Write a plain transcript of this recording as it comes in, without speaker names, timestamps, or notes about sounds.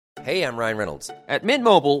Hey, I'm Ryan Reynolds. At Mint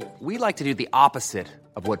Mobile, we like to do the opposite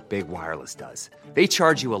of what Big Wireless does. They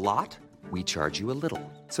charge you a lot, we charge you a little.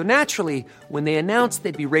 So naturally, when they announced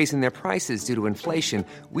they'd be raising their prices due to inflation,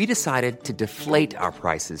 we decided to deflate our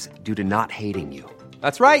prices due to not hating you.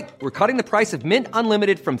 That's right. We're cutting the price of Mint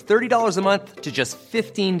Unlimited from $30 a month to just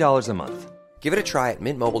 $15 a month. Give it a try at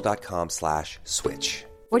mintmobile.com/switch.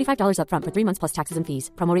 $45 up front for 3 months plus taxes and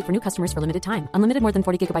fees. Promo rate for new customers for limited time. Unlimited more than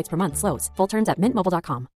 40 gigabytes per month. Slows full terms at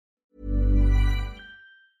mintmobile.com.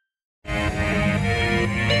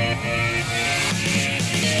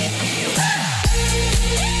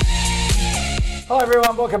 Hi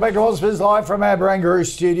everyone, welcome back to Ausbiz Live from our Barangaroo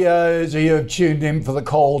studios. You have tuned in for the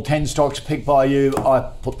call. 10 stocks picked by you. I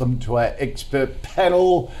put them to our expert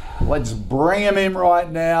panel. Let's bring them in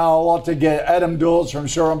right now. A lot to get. Adam Dawes from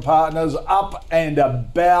Shaw and Partners, up and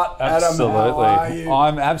about. Absolutely. Adam, how are you?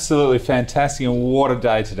 I'm absolutely fantastic, and what a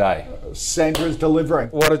day today. Sandra's delivering.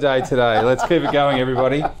 What a day today. Let's keep it going,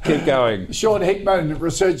 everybody. Keep going. Sean Hickman,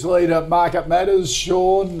 Research Leader, Market Matters.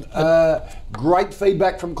 Sean, great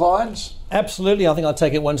feedback from clients? Absolutely. I think I'll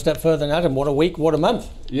take it one step further than Adam. What a week, what a month.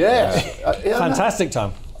 Yes. Fantastic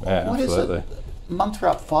time. Yeah, What absolutely. is it? Month are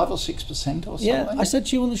up 5 or 6% or something? Yeah, I said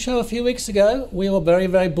to you on the show a few weeks ago, we were very,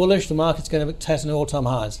 very bullish. The market's going to test new all-time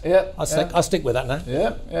highs. Yep, I'll stick with that now.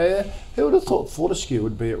 Yeah. Who would have thought Fortescue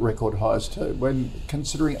would be at record highs too, when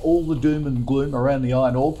considering all the doom and gloom around the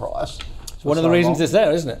iron ore price? It's one of the reasons it's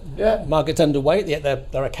there, isn't it? Yeah. Market's underweight,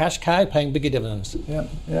 yet they're a cash cow paying bigger dividends. Yeah,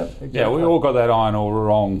 exactly. Yeah, we all got that iron ore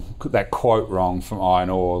wrong, that quote wrong from iron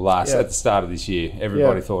ore at the start of this year.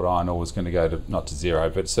 Everybody thought iron ore was going to go to, not to zero,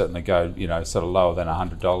 but certainly go, sort of lower than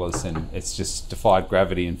 $100, and it's just defied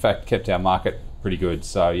gravity. In fact, kept our market pretty good.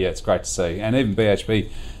 So yeah, it's great to see. And even BHP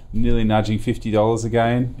nearly nudging $50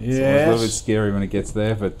 again. Yes. So it's a little bit scary when it gets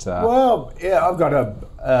there, but I've got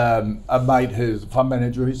a mate who's a fund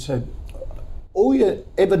manager who said, all you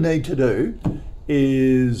ever need to do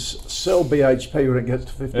is sell BHP when it gets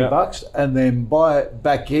to $50 and then buy it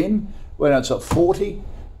back in when it's at 40,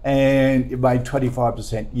 and you made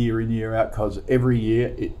 25% year in, year out, because every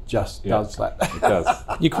year it just does that. It does.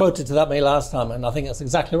 You quoted to me last time, and I think that's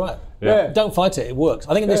exactly right. Yeah. Don't fight it works.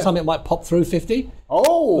 I think this time it might pop through 50.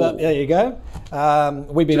 Oh! But there you go.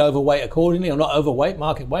 We've been overweight accordingly, or not overweight,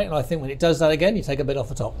 market weight, and I think when it does that again, you take a bit off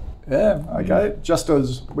the top. Yeah, okay. Just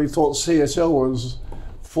as we thought CSL was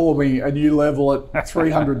forming a new level at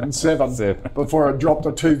 307 before it dropped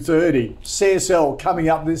to 230. CSL coming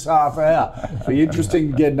up this half hour. Be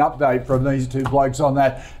interesting to get an update from these two blokes on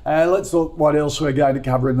that. Let's look what else we're going to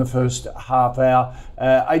cover in the first half hour.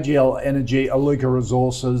 AGL Energy, Iluka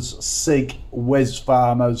Resources, Seek,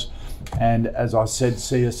 Wesfarmers, and as I said,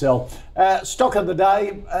 CSL. Stock of the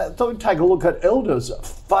day, thought we'd take a look at Elders,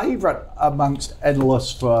 favourite amongst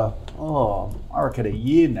analysts for, I reckon a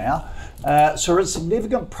year now. So a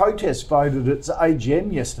significant protest vote at its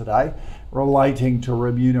AGM yesterday relating to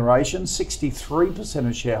remuneration. 63%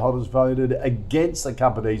 of shareholders voted against the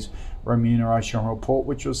company's remuneration report,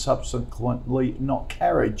 which was subsequently not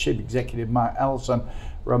carried. Chief Executive Mark Allison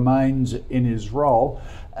remains in his role.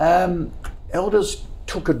 Elders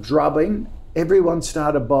took a drubbing. Everyone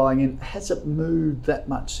started buying in. Hasn't moved that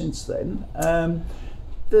much since then.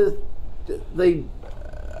 The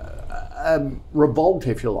revolt,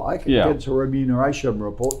 if you like, against a remuneration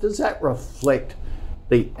report, does that reflect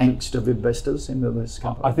the angst of investors into this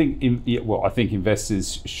company? I think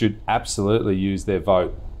investors should absolutely use their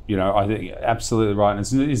vote. I think absolutely right. And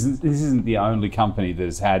this isn't the only company that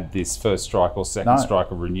has had this first strike or second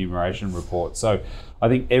strike of remuneration report. So I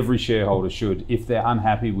think every shareholder should, if they're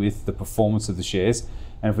unhappy with the performance of the shares,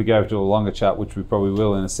 and if we go to a longer chart, which we probably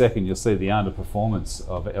will in a second, you'll see the underperformance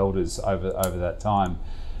of Elders over that time.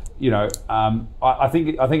 I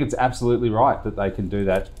think it's absolutely right that they can do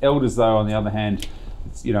that. Elders, though, on the other hand,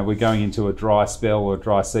 we're going into a dry spell or a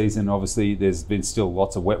dry season. Obviously, there's been still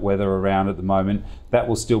lots of wet weather around at the moment. That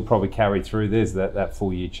will still probably carry through. There's that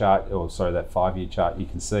full-year chart, that 5-year chart. You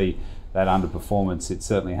can see that underperformance. It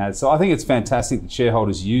certainly has. So I think it's fantastic that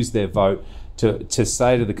shareholders use their vote to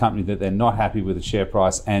say to the company that they're not happy with the share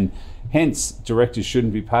price, and hence directors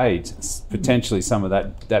shouldn't be paid potentially some of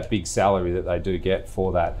that big salary that they do get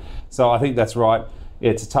for that. So I think that's right.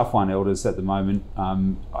 Yeah, it's a tough one, Elders, at the moment.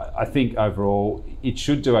 I think overall it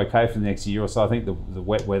should do okay for the next year or so. I think the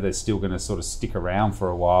wet weather is still going to sort of stick around for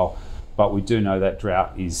a while, but we do know that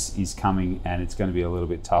drought is coming and it's going to be a little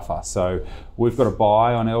bit tougher. So we've got a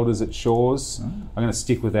buy on Elders at Shaw's. I'm going to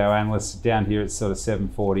stick with our analysts down here at sort of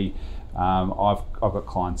 740. I've got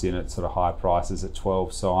clients in at sort of high prices at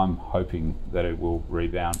 12, so I'm hoping that it will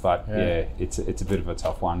rebound. But yeah, it's a bit of a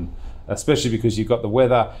tough one, especially because you've got the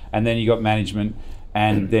weather and then you've got management.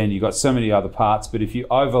 and then you've got so many other parts. But if you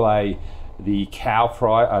overlay the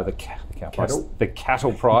the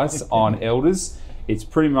cattle price on Elders, it's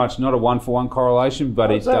pretty much not a one-for-one correlation,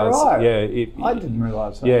 but it does. Right? Yeah, I didn't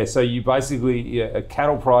realise that. Yeah, so you basically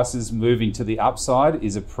cattle prices moving to the upside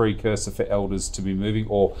is a precursor for Elders to be moving,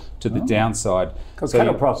 or to the downside. Because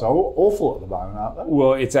cattle prices are awful at the moment, aren't they?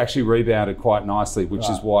 Well, it's actually rebounded quite nicely, which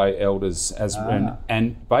is why Elders has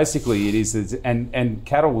and basically it is, and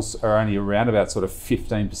cattle are only around about sort of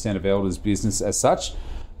 15% of Elders' business as such.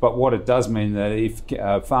 But what it does mean that if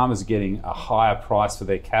farmers are getting a higher price for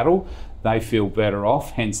their cattle, they feel better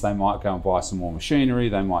off. Hence, they might go and buy some more machinery.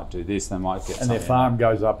 They might do this. They might get and their farm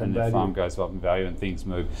goes up in value. Their farm goes up in value, and things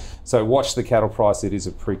move. So watch the cattle price. It is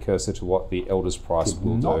a precursor to what the Elders price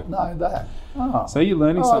will do. Did not know that. Oh. So you're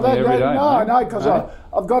learning something every day. No, because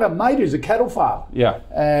I've got a mate who's a cattle farm. Yeah.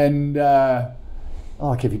 And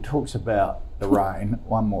like if he talks about the rain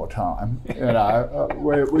one more time,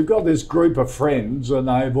 we've got this group of friends, and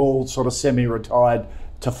they've all sort of semi-retired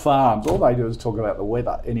to farms. All they do is talk about the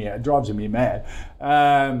weather. Anyhow, it drives me mad.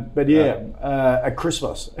 But at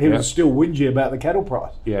Christmas, he was still whingy about the cattle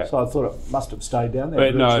price. Yeah. So I thought it must have stayed down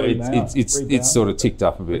there. But no, it's sort of ticked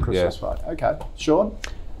up a bit. Christmas vote. Okay, Sean.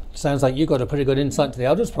 Sounds like you got a pretty good insight to the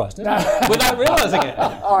Elders price, didn't you? Without realising it.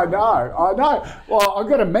 I know. Well, I've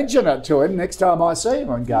got to mention it to him next time I see him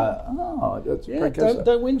and go, that's precursor.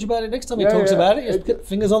 Don't whinge about it next time he talks about it. Just put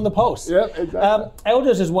fingers on the pulse. Yeah, exactly.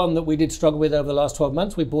 Elders is one that we did struggle with over the last 12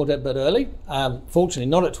 months. We bought it a bit early. Fortunately,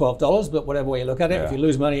 not at $12, but whatever way you look at it, if you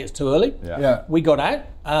lose money, it's too early. Yeah. We got out,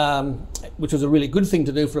 which was a really good thing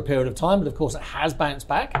to do for a period of time, but of course it has bounced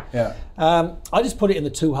back. Yeah. I just put it in the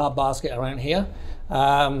too hard basket around here.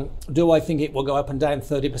 Do I think it will go up and down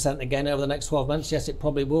 30% again over the next 12 months? Yes, it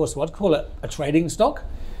probably will. So I'd call it a trading stock.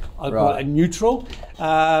 I'd call it a neutral.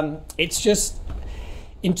 It's just,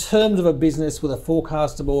 in terms of a business with a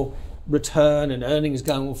forecastable return and earnings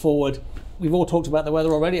going forward, we've all talked about the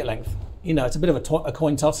weather already at length. It's a bit of a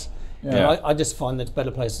coin toss. Yeah. I just find that it's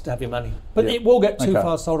better places to have your money. But it will get too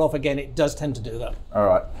far sold off again. It does tend to do that. All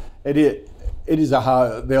right. It is there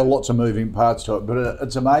are lots of moving parts to it, but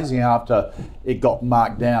it's amazing after it got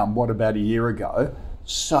marked down, about a year ago,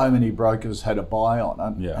 so many brokers had a buy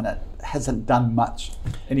on it, and it hasn't done much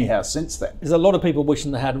anyhow since then. There's a lot of people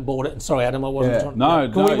wishing they hadn't bought it. And sorry, Adam, I wasn't trying. No.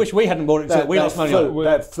 We wish we hadn't bought it because we lost money on it.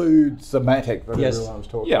 That food thematic that everyone was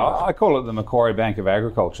talking about. Yeah, I call it the Macquarie Bank of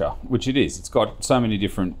Agriculture, which it is. It's got so many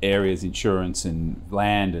different areas, insurance and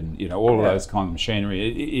land and all of those kind of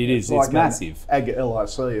machinery. It's massive. Ag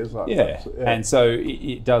LIC is like and so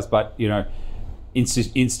it does, but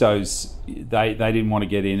Instos, they didn't want to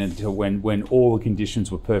get in until when all the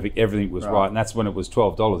conditions were perfect, everything was right, and that's when it was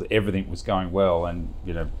 $12. Everything was going well, and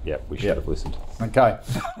we should have listened. Okay,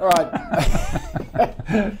 all right.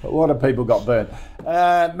 A lot of people got burnt.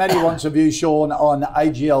 Matty wants a view, Sean, on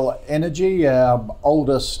AGL Energy, our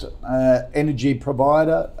oldest energy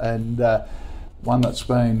provider, and one that's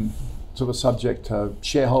been sort of subject to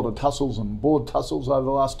shareholder tussles and board tussles over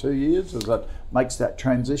the last 2 years as it makes that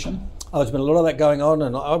transition. There's been a lot of that going on,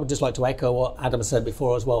 and I would just like to echo what Adam said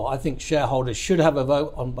before as well. I think shareholders should have a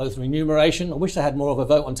vote on both remuneration. I wish they had more of a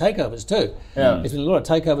vote on takeovers too. Yeah. There's been a lot of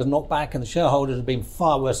takeovers knocked back, and the shareholders have been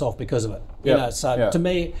far worse off because of it. To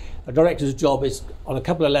me, a director's job is on a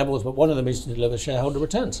couple of levels, but one of them is to deliver shareholder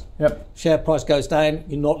returns. Yep. Share price goes down,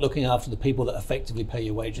 you're not looking after the people that effectively pay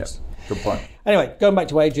your wages. Yep. Good point. Anyway, going back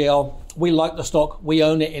to AGL, we like the stock. We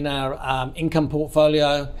own it in our income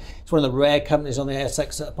portfolio. It's one of the rare companies on the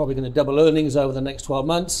ASX that are probably going to double earnings over the next 12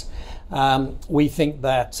 months. We think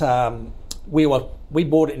that we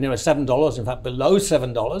bought it near $7, in fact below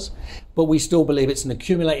 $7, but we still believe it's an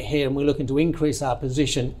accumulator here, and we're looking to increase our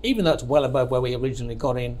position, even though it's well above where we originally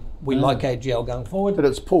got in. We like AGL going forward. But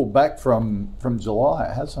it's pulled back from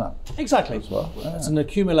July, hasn't it? Exactly. As well. It's an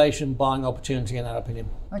accumulation buying opportunity in our opinion.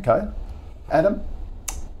 Okay. Adam?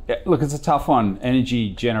 Yeah, look, it's a tough one. Energy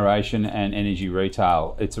generation and energy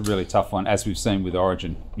retail. It's a really tough one, as we've seen with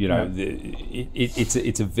Origin.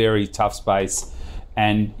 It's a very tough space,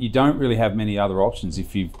 and you don't really have many other options.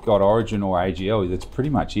 If you've got Origin or AGL, that's pretty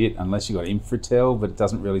much it, unless you've got Infratel, but it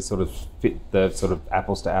doesn't really sort of fit the sort of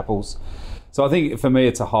apples to apples. So I think for me,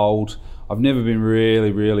 it's a hold. I've never been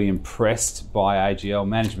really, really impressed by AGL.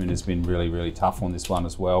 Management has been really, really tough on this one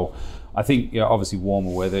as well. I think obviously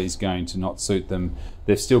warmer weather is going to not suit them.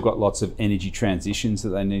 They've still got lots of energy transitions that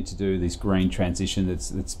they need to do, this green transition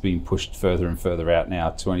that's being pushed further and further out now,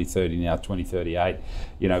 2030, now 2038.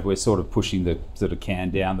 We're sort of pushing the sort of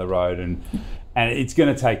can down the road, and it's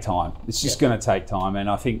going to take time. It's just going to take time, and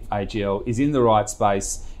I think AGL is in the right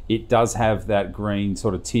space. It does have that green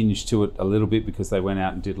sort of tinge to it a little bit because they went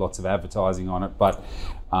out and did lots of advertising on it, but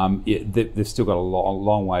they've still got a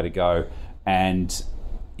long way to go. And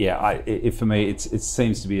yeah, for me, it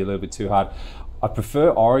seems to be a little bit too hard. I prefer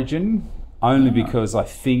Origin only because I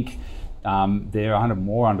think they're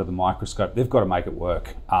more under the microscope. They've got to make it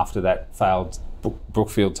work after that failed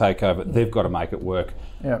Brookfield takeover. They've got to make it work.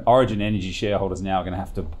 Yeah. Origin Energy shareholders now are going to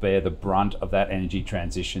have to bear the brunt of that energy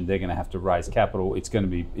transition. They're going to have to raise capital. It's going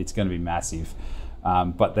to be massive.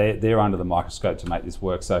 But they're under the microscope to make this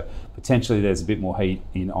work. So potentially there's a bit more heat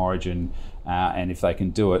in Origin, and if they can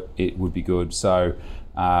do it, it would be good. So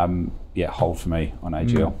hold for me on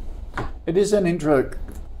AGL. It is an interest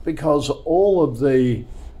because all of the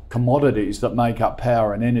commodities that make up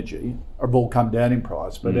power and energy have all come down in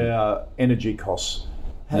price, but our energy costs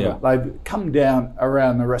haven't. They've come down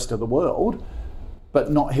around the rest of the world,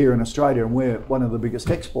 but not here in Australia, and we're one of the biggest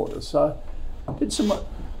exporters. So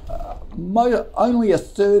only a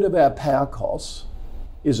third of our power costs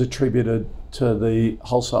is attributed to the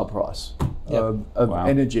wholesale price of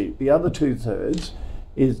energy. The other 2/3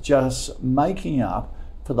 is just making up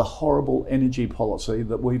for the horrible energy policy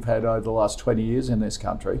that we've had over the last 20 years in this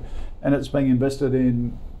country, and it's being invested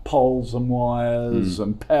in poles and wires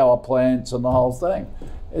and power plants and the whole thing.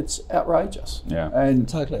 It's outrageous. Yeah, and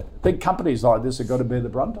totally. Big companies like this have got to bear the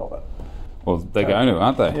brunt of it. Well, they're going to,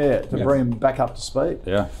 aren't they? Yeah, to bring them back up to speed.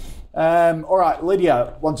 Yeah. All right,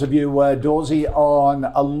 Lydia wants a view, Dawsey, on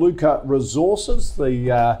Iluka Resources,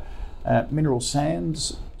 the mineral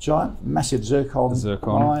sands giant, massive zircon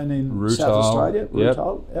mine in Rutile. South Australia. Yep.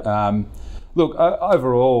 Rutile, yep. Look,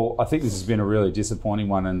 overall, I think this has been a really disappointing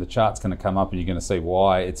one, and the chart's going to come up and you're going to see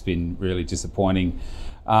why it's been really disappointing.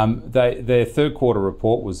 Their third quarter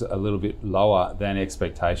report was a little bit lower than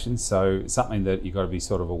expectations, so something that you've got to be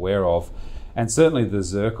sort of aware of. And certainly the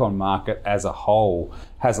zircon market as a whole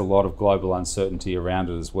has a lot of global uncertainty around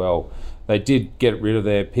it as well. They did get rid of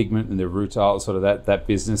their pigment and their rutile, sort of that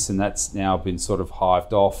business, and that's now been sort of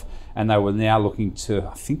hived off. And they were now looking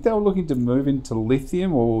to move into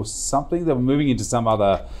lithium or something. They were moving into some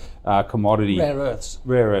other commodity. Rare earths.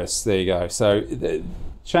 Rare earths, there you go. So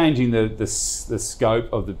changing the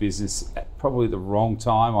scope of the business at probably the wrong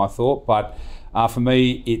time, I thought. But for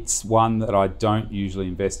me, it's one that I don't usually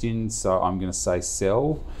invest in, so I'm going to say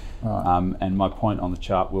sell. Right. And my point on the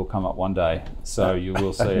chart will come up one day, so you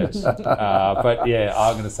will see it. But yeah,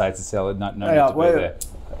 I'm going to say it's a sell. No need to be there.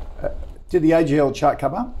 Did the AGL chart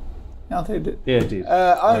come up? I think it did. Yeah, it did.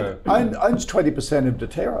 Owns 20% of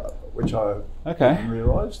Deterra, which I didn't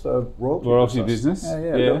realise, the royalty business.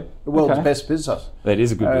 Yeah. The world's best business. That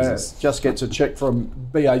is a good business. Just gets a cheque from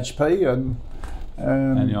BHP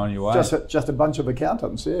and you're on your way. Just a bunch of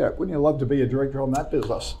accountants, yeah. Wouldn't you love to be a director on that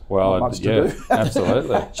business? Well, Not much to do.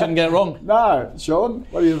 Absolutely. Shouldn't get it wrong. No. Sean,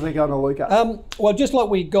 what do you think on Iluka? Well, just like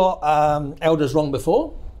we got Elders wrong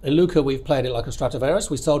before, Iluka, we've played it like a Stratovarus.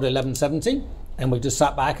 We sold at 11.70, and we've just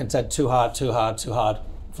sat back and said too hard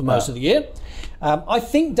for most of the year. I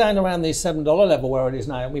think down around the $7 level where it is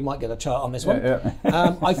now, we might get a chart on this one.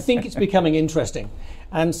 I think it's becoming interesting.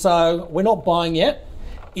 And so we're not buying yet.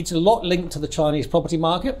 It's a lot linked to the Chinese property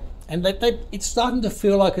market, and it's starting to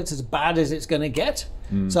feel like it's as bad as it's going to get.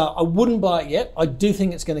 So I wouldn't buy it yet. I do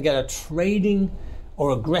think it's going to get a trading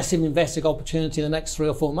or aggressive investing opportunity in the next 3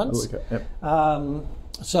 or 4 months.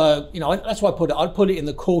 So, that's why I'd put it in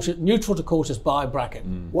the neutral to cautious buy bracket.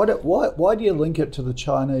 Why do you link it to the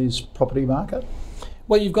Chinese property market?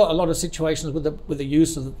 Well, you've got a lot of situations with the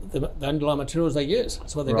use of the underlying materials they use.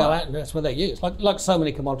 That's where they go out and that's where they use, like so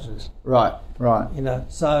many commodities. Right.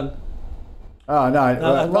 So. Oh,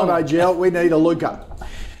 no, not AGL. We need Iluka.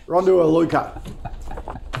 Rondo Iluka.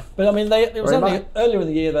 But I mean, it was only earlier in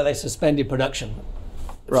the year that they suspended production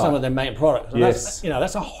of some of their main products. And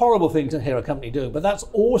that's a horrible thing to hear a company do. But that's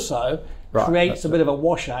also creates a bit of a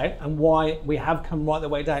washout and why we have come right the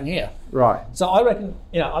way down here. Right. So I reckon,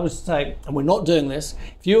 I would say, and we're not doing this,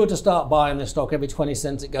 if you were to start buying this stock every 20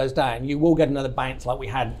 cents it goes down, you will get another bounce like we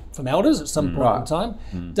had from Elders at some point in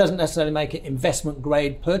time. Doesn't necessarily make it investment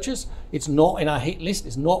grade purchase. It's not in our hit list.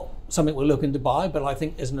 It's not something we're looking to buy, but I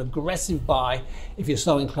think as an aggressive buy, if you're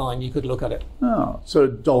so inclined, you could look at it. Oh, so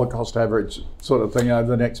dollar cost average sort of thing over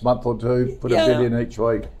the next month or two, put a bid in each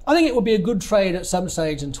week. I think it would be a good trade at some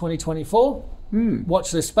stage in 2024.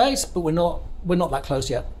 Watch this space, but we're not that close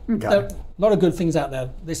yet. Okay. There are a lot of good things out there.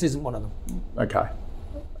 This isn't one of them. Okay.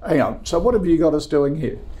 Hang on. So what have you got us doing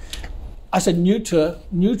here? I said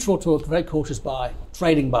neutral to a very cautious buy,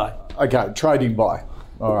 trading buy. Okay, trading buy.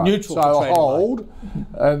 All right. Neutral to so trading a hold,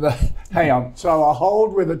 and hang on. So a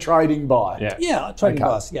hold with a trading buy. Yeah, trading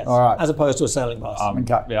buys. Yes. All right. As opposed to a selling buy.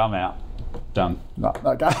 I'm out. Done. No,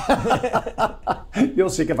 okay. You're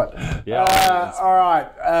sick of it. Yeah. All right.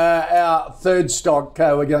 Our third stock,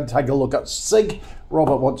 we're going to take a look at Seek.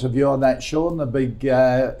 Robert wants a view on that, Sean, the big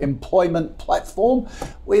employment platform.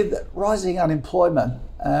 With rising unemployment,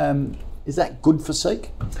 is that good for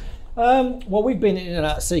Seek? Well, we've been in and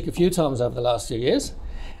out of Seek a few times over the last few years.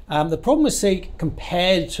 The problem with Seek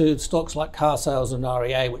compared to stocks like car sales and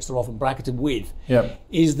REA, which they're often bracketed with,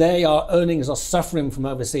 is their earnings are suffering from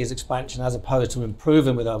overseas expansion as opposed to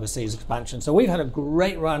improving with overseas expansion. So we've had a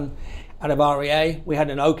great run out of REA. We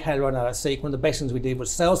had an okay run out of Seek. One of the best things we did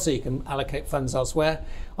was sell Seek and allocate funds elsewhere.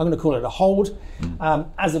 I'm going to call it a hold.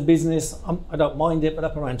 As a business, I don't mind it, but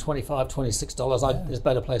up around $25, $26, there's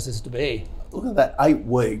better places to be. Look at that, 8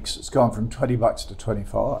 weeks, it's gone from $20 to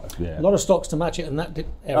 25. A lot of stocks to match it in that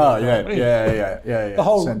area. Oh, yeah. The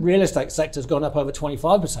whole real estate sector's gone up over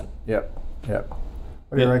 25%. Yep.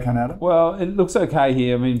 What do you reckon, Adam? Well, it looks okay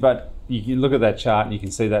here. I mean, but you can look at that chart and you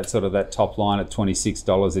can see that sort of that top line at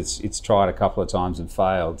 $26. It's tried a couple of times and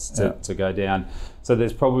failed to go down. So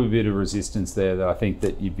there's probably a bit of resistance there that I think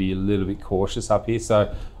that you'd be a little bit cautious up here.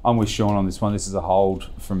 So I'm with Sean on this one. This is a hold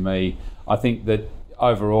from me. I think that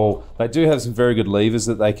overall, they do have some very good levers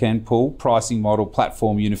that they can pull: pricing model,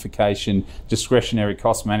 platform unification, discretionary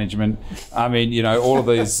cost management. I mean, you know, all of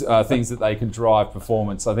these things that they can drive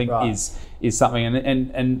performance, I think is something.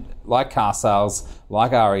 And like car sales,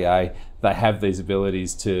 like REA, they have these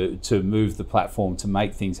abilities to move the platform to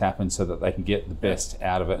make things happen so that they can get the best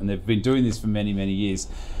out of it. And they've been doing this for many, many years.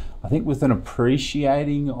 I think with an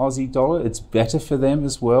appreciating Aussie dollar, it's better for them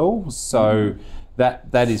as well. So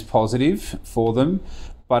that is positive for them.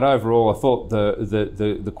 But overall, I thought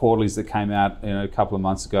the quarterlies that came out a couple of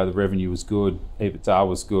months ago, the revenue was good, EBITDA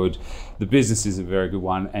was good. The business is a very good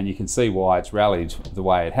one, and you can see why it's rallied the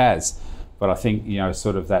way it has. But I think,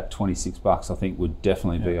 sort of that $26, I think would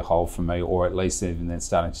definitely be a hold for me, or at least even then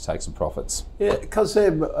starting to take some profits. Yeah, because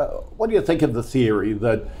what do you think of the theory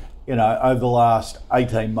that, over the last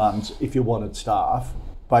 18 months, if you wanted staff,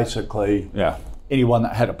 basically anyone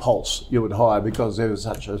that had a pulse you would hire because there was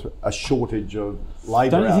such a shortage of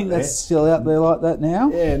labour. Don't you think that's still out there like that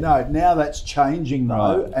now? Yeah, no, now that's changing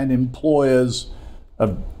though, and employers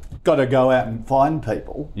have got to go out and find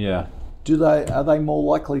people. Yeah. Are they more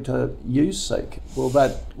likely to use Seek? Will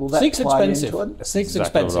that Seek's play expensive. into it? Seek's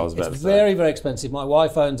exactly expensive. It's very, very expensive. My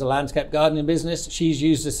wife owns a landscape gardening business. She's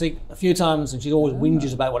used the Seek a few times, and she always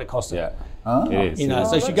whinges about what it costs her. Yeah, it is.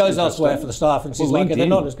 So she goes elsewhere for the staff, and she's like, they're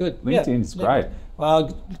not as good. LinkedIn's great.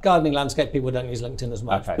 Well, gardening landscape people don't use LinkedIn as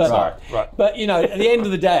much. Okay, but, right. But at the end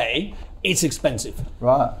of the day, it's expensive.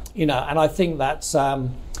 Right. And I think that's.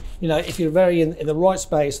 If you're very in the right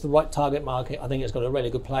space, the right target market, I think it's got a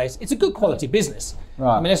really good place. It's a good quality business.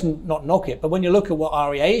 Right. I mean, let's not knock it, but when you look at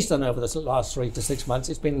what REA's done over the last 3 to 6 months,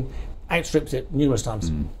 it's been outstripped it numerous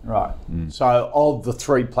times. Right. So of the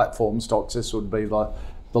 3 platform stocks, this would be the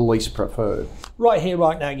least preferred. Right here,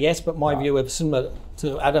 right now, yes, but my view of similar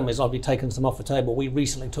to Adam is I'd be taking some off the table. We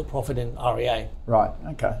recently took profit in REA. Right,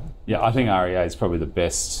 okay. Yeah, I think REA is probably the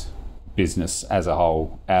best business as a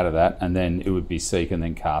whole out of that, and then it would be Seek and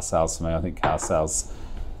then car sales for me. I think car sales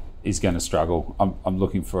is going to struggle. I'm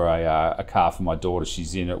looking for a car for my daughter.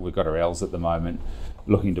 She's in it. We've got her L's at the moment,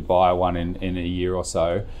 looking to buy one in a year or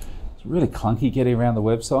so. It's really clunky getting around the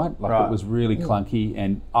website. It was really clunky,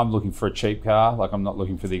 and I'm looking for a cheap car. I'm not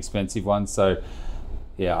looking for the expensive one. So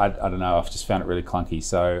I don't know. I've just found it really clunky.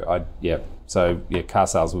 So car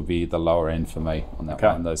sales would be the lower end for me on that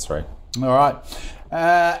one. Those 3. All right.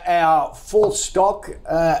 Our 4th stock,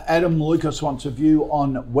 Adam Lucas wants a view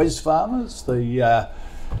on Wesfarmers,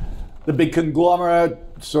 the big conglomerate,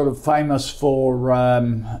 sort of famous for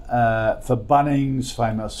Bunnings,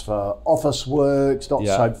 famous for Officeworks, not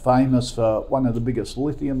so famous for one of the biggest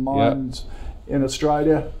lithium mines in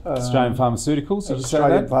Australia. Australian Pharmaceuticals, did you say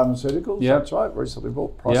Australian that? Pharmaceuticals, that's right, recently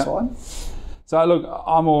bought Priceline. So look,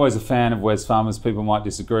 I'm always a fan of Wesfarmers. People might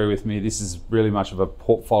disagree with me. This is really much of a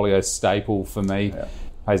portfolio staple for me. Yeah.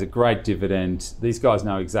 Pays a great dividend. These guys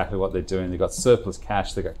know exactly what they're doing. They've got surplus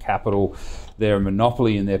cash, they've got capital, they're a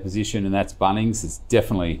monopoly in their position, and that's Bunnings. It's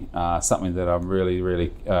definitely something that I'm really,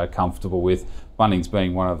 really comfortable with. Bunnings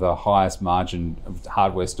being one of the highest margin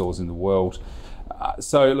hardware stores in the world.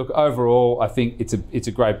 So look, overall, I think it's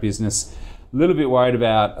a great business. A little bit worried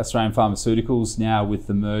about Australian Pharmaceuticals now with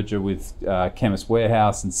the merger with Chemist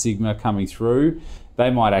Warehouse and Sigma coming through. They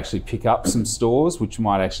might actually pick up some stores, which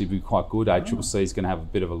might actually be quite good. ACCC is going to have a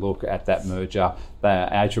bit of a look at that merger.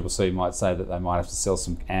 ACCC might say that they might have to sell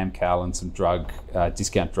some Amcal and some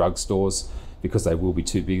discount drug stores because they will be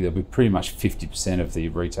too big. They'll be pretty much 50% of the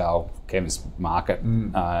retail chemist market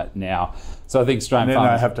now. So I think Australian and then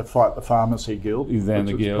farmers... they have to fight the Pharmacy Guild, Then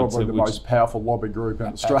which the is Guild, probably the most powerful lobby group in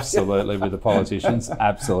Australia. Absolutely, with the politicians,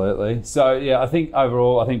 absolutely. So yeah, I think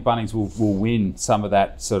overall, I think Bunnings will win some of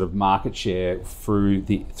that sort of market share through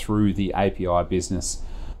the API business.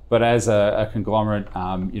 But as a conglomerate,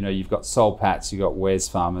 you've got Soul Patts, you've got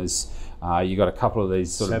Wesfarmers, you've got a couple of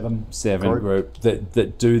these sort of seven group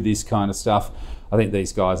that do this kind of stuff. I think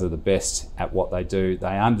these guys are the best at what they do.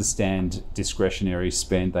 They understand discretionary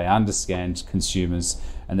spend, they understand consumers,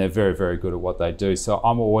 and they're very, very good at what they do. So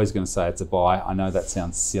I'm always going to say it's a buy. I know that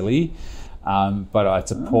sounds silly, but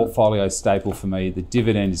it's a portfolio staple for me. The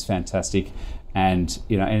dividend is fantastic, and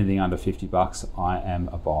anything under $50, I am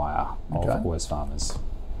a buyer of Wesfarmers.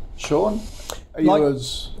 Sean, are you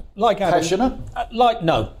as passionate?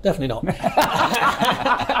 No, definitely not.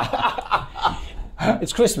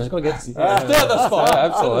 It's Christmas, got to get stir the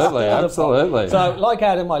fire. Absolutely. So, like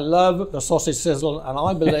Adam, I love the sausage sizzle, and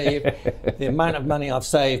I believe the amount of money I've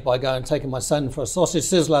saved by going and taking my son for a sausage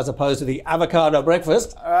sizzle as opposed to the avocado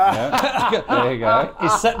breakfast. There you go.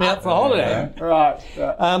 It's set me up for a holiday. Right.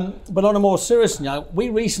 But on a more serious note, we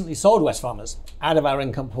recently sold Wesfarmers out of our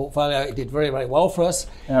income portfolio. It did very, very well for us.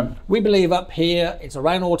 We believe up here it's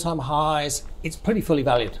around all-time highs. It's pretty fully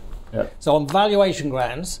valued. Yep. So on valuation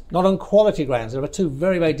grounds, not on quality grounds, there are two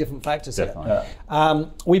very, very different factors here.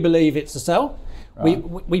 We believe it's a sell. Right.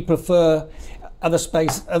 We prefer other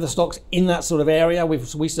stocks in that sort of area.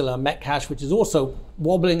 We still own Metcash, which is also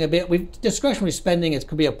wobbling a bit. Discretionary spending, it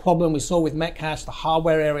could be a problem. We saw with Metcash, the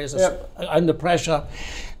hardware areas are under pressure.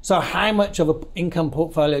 So how much of an income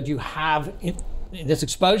portfolio do you have in this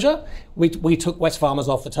exposure? We took Wesfarmers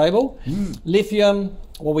off the table. Lithium,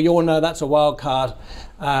 well, we all know that's a wild card.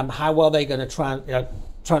 How well they're going to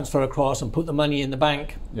transfer across and put the money in the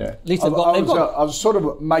bank. Yeah, At least I was sort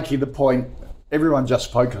of making the point. Everyone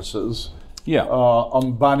just focuses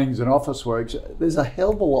on Bunnings and Officeworks. There's a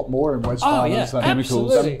hell of a lot more in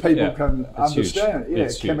Wesfarmers than people can understand.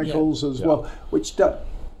 Chemicals as well, which I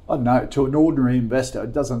don't know, to an ordinary investor,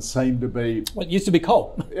 it doesn't seem to be... Well, it used to be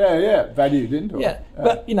coal. Valued into it.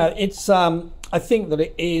 But, it's... I think that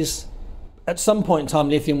it is... At some point in time,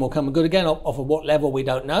 lithium will come good again. Off of what level, we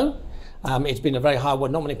don't know. It's been a very high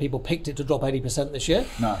one. Not many people picked it to drop 80% this year.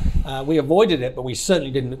 No. We avoided it, but we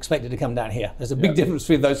certainly didn't expect it to come down here. There's a big difference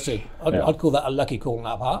between those two. I'd call that a lucky call on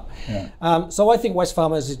our part. So I think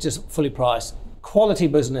Wesfarmers is just fully priced. Quality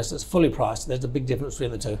business that's fully priced. There's a big difference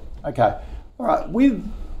between the two. Okay. All right.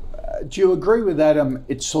 Do you agree with Adam?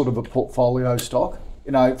 It's sort of a portfolio stock.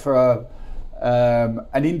 For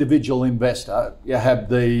an individual investor, you have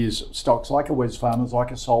these stocks like a Wesfarmers,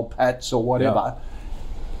 like a Soul Patts or whatever,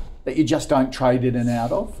 that you just don't trade in and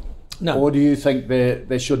out of? No. Or do you think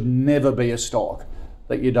there should never be a stock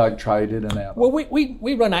that you don't trade in and out of? Well,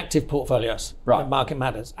 we run active portfolio's at Market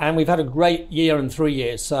Matters, and we've had a great year and 3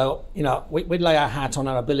 years. So, we lay our hat on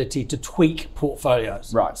our ability to tweak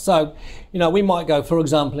portfolios. Right. So, we might go, for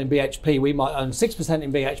example, in BHP, we might own 6%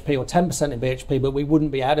 in BHP or 10% in BHP, but we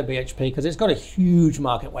wouldn't be out of BHP because it's got a huge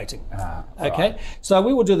market weighting. Okay. So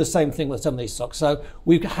we will do the same thing with some of these stocks. So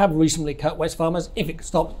we have recently cut Wesfarmers. If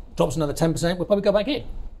it drops another 10%, we'll probably go back in.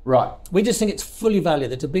 Right. We just think it's fully valued.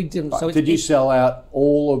 There's a big difference. Right. So did you sell out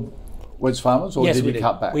all of Wesfarmers, or did you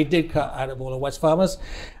cut back? We did cut out of all of Wesfarmers,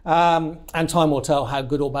 and time will tell how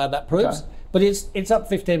good or bad that proves. Okay. But it's up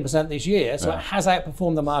 15% this year, so it has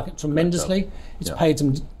outperformed the market tremendously. It's paid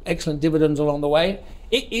some excellent dividends along the way.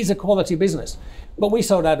 It is a quality business. But we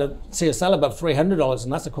sold out of CSL above $300,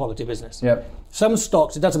 and that's a quality business. Yep. Some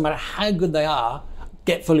stocks, it doesn't matter how good they are,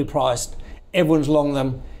 get fully priced. Everyone's long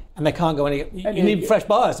them. And they can't go any. You need fresh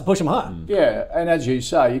buyers to push them higher. Yeah, and as you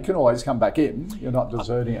say, you can always come back in. You're not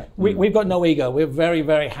deserting it. We've got no ego. We're very,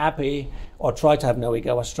 very happy, or try to have no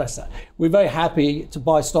ego. I stress that. We're very happy to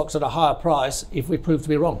buy stocks at a higher price if we prove to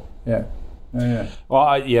be wrong. Yeah.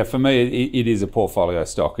 Well, for me, it is a portfolio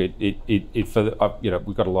stock. We've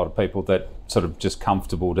got a lot of people that sort of just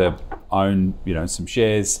comfortable to own, some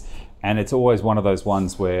shares. And it's always one of those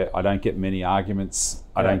ones where I don't get many arguments.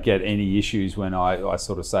 I don't get any issues when I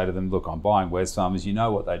sort of say to them, look, I'm buying Wesfarmers. You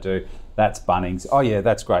know what they do. That's Bunnings. Oh, yeah,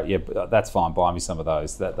 that's great. Yeah, but that's fine. Buy me some of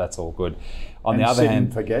those. That's all good. On the other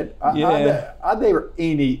hand, forget. Are there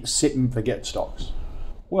any sit and forget stocks?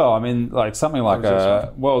 Well, I mean, like something like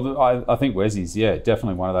I think Wessy's,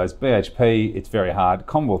 definitely one of those. BHP, it's very hard.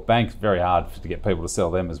 Commonwealth Bank, very hard to get people to sell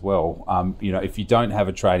them as well. If you don't have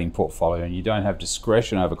a trading portfolio and you don't have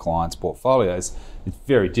discretion over clients' portfolios, it's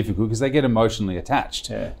very difficult because they get emotionally attached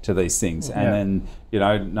to these things. And then,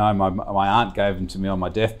 no, my aunt gave them to me on my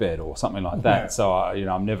deathbed or something like that. Yeah. So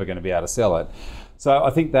I'm never going to be able to sell it. So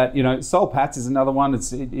I think that Soul Patts is another one.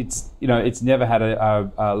 It's never had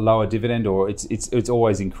a lower dividend, or it's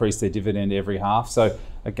always increased their dividend every half. So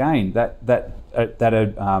again,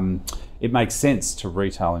 it makes sense to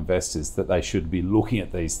retail investors that they should be looking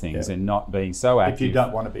at these things and not being so active. If you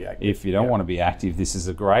don't want to be active. If you don't want to be active, this is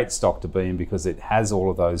a great stock to be in because it has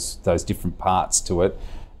all of those different parts to it,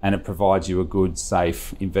 and it provides you a good,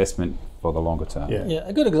 safe investment for the longer term. Yeah,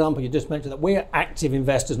 a good example you just mentioned that we're active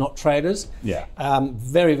investors, not traders. Yeah.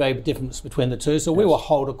 Very, very difference between the two. So we will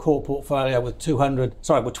hold a core portfolio with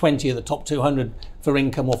 20 of the top 200 for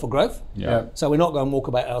income or for growth. Yeah. So we're not going to walk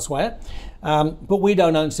about elsewhere. But we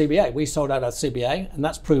don't own CBA. We sold out our CBA, and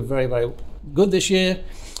that's proved very, very good this year.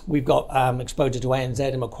 We've got exposure to ANZ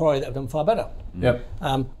and Macquarie that have done far better. Yep.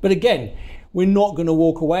 But again, we're not going to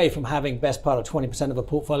walk away from having best part of 20% of a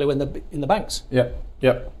portfolio in the banks. Yep.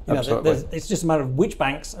 Absolutely. It's just a matter of which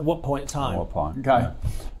banks at what point in time. At what point? Okay.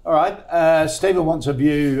 All right. Stephen wants a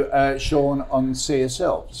view, Sean, on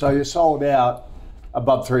CSL. So you sold out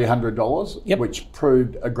above $300, which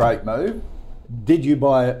proved a great move. Did you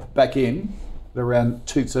buy it back in at around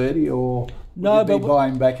 $230, or no, would you be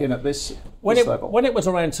buying back in at this level? When it was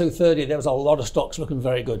around $230, there was a lot of stocks looking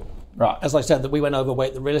very good. Right. As I said, that we went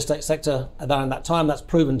overweight the real estate sector around that time. That's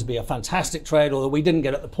proven to be a fantastic trade, although we didn't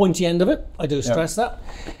get at the pointy end of it. I do stress that.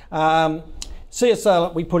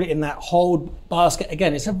 CSL, we put it in that hold basket.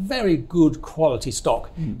 Again, it's a very good quality stock.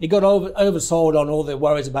 It got oversold on all the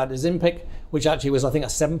worries about the Ozempic, which actually was, I think, a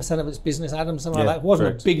 7% of its business, Adam, something like that. It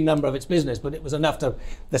wasn't a big number of its business, but it was enough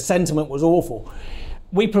the sentiment was awful.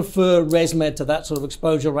 We prefer ResMed to that sort of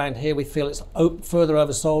exposure around here. We feel it's further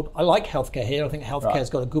oversold. I like healthcare here. I think healthcare's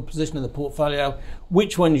got a good position in the portfolio.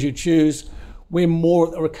 Which ones you choose? We're more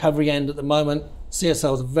at the recovery end at the moment.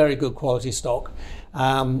 CSL is a very good quality stock.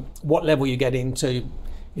 What level you get into,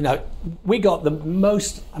 we got the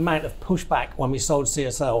most amount of pushback when we sold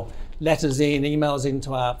CSL. Letters in, emails in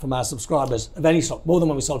from our subscribers of any stock, more than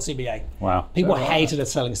when we sold CBA. Wow. People hated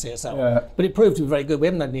us selling CSL. But it proved to be very good. We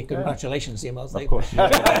haven't had any congratulations emails. Of course. You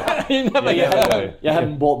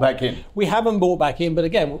haven't bought back in. We haven't bought back in, but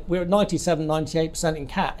again, we're at 97,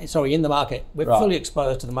 98% in the market. We're fully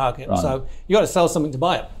exposed to the market. Right. So you got to sell something to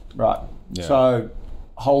buy it. Right. Yeah. So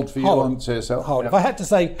hold for you on CSL? Hold. If I had to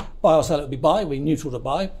say buy or sell, it would be buy. We're neutral to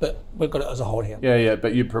buy, but we've got it as a hold here. Yeah,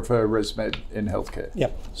 but you prefer ResMed in healthcare?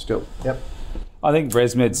 Yep. Still? Yep. I think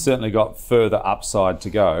ResMed's certainly got further upside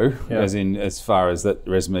to go, as far as that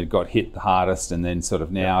ResMed got hit the hardest and then sort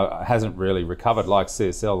of now hasn't really recovered like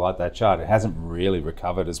CSL, like that chart. It hasn't really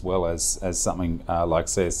recovered as well as something like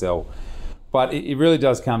CSL. But it really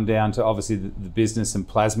does come down to obviously the business, and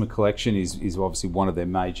plasma collection is obviously one of their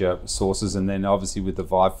major sources. And then obviously with the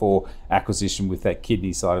Vifor acquisition with that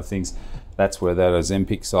kidney side of things, that's where that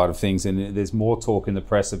Ozempic side of things. And there's more talk in the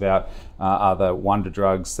press about other wonder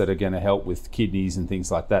drugs that are going to help with kidneys and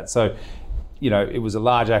things like that. So, it was a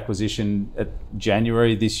large acquisition at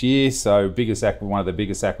January this year. So one of the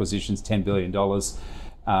biggest acquisitions, $10 billion.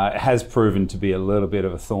 Has proven to be a little bit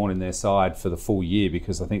of a thorn in their side for the full year,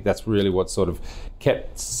 because I think that's really what sort of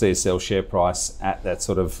kept CSL share price at that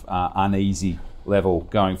sort of uneasy level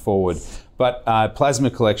going forward. But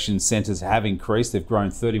plasma collection centres have increased. They've grown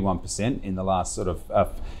 31% in the last sort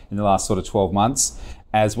of 12 months,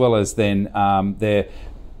 as well as then at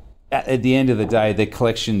the end of the day, their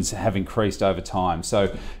collections have increased over time.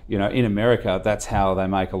 So, in America, that's how they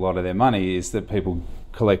make a lot of their money, is that people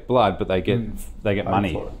collect blood, but they get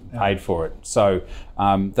money paid for it. So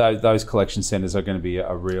those collection centres are going to be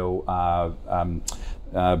a real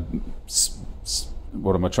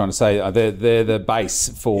what am I trying to say? They're the base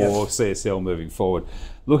for CSL moving forward.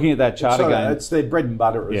 Looking at that chart again, it's their bread and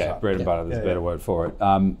butter. Bread and butter. There's a better word for it.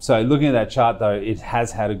 So looking at that chart though, it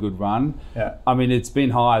has had a good run. Yeah. I mean, it's been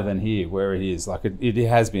higher than here where it is. Like it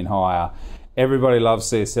has been higher. Everybody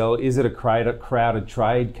loves CSL. Is it a crowded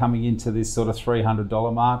trade coming into this sort of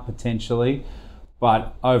 $300 mark potentially?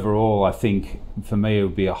 But overall, I think for me it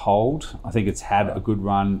would be a hold. I think it's had a good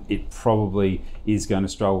run. It probably is going to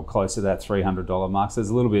struggle close to that $300 mark. So there's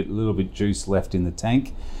a little bit juice left in the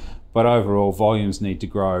tank. But overall, volumes need to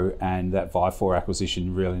grow, and that Vifor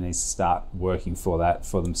acquisition really needs to start working for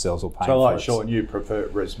themselves or paying for it. So, like Sean, you prefer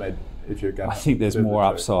ResMed if you're going. I think there's more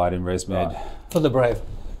upside in ResMed. Right. For the brave.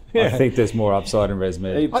 I think there's more upside in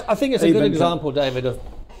ResMed. I think it's a good example, David,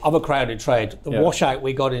 of a crowded trade. The washout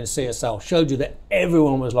we got in CSL showed you that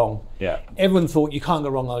everyone was long. Yeah. Everyone thought you can't go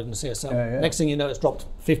wrong in CSL. Next thing you know, it's dropped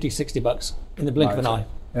 $50, $60 in the blink of an eye.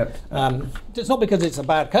 Yep. It's not because it's a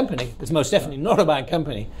bad company. It's most definitely not a bad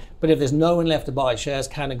company. But if there's no one left to buy, shares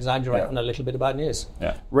can exaggerate on a little bit of bad news.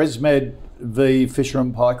 Yeah. ResMed v Fisher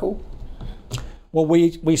and Paykel. Well,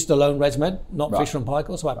 we still own ResMed, not Fisher and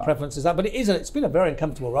Paykel, so our preference is that. But it's been a very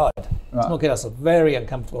uncomfortable ride. Let's not get us a very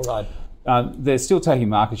uncomfortable ride. They're still taking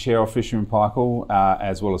market share off Fisher and Paykel,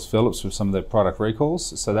 as well as Philips with some of their product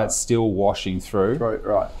recalls. So that's still washing through.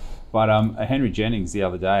 Right. But Henry Jennings the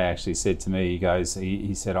other day actually said to me,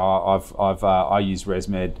 he said, I use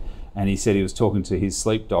ResMed, and he said he was talking to his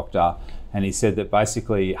sleep doctor, and he said that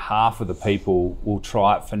basically half of the people will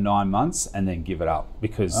try it for 9 months and then give it up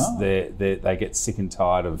because they get sick and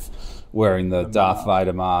tired of wearing the Darth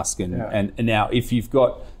Vader mask. And now if you've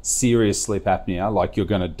got serious sleep apnea, like you're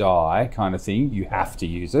going to die kind of thing, you have to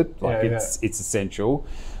use it. It's essential.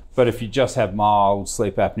 But if you just have mild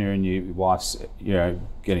sleep apnea and your wife's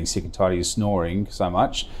getting sick and tired of you snoring so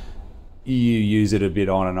much, you use it a bit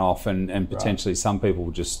on and off, and potentially some people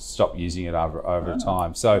will just stop using it over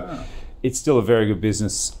time. So it's still a very good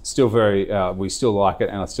business. Still very, we still like it,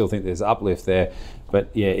 and I still think there's uplift there. But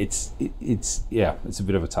it's a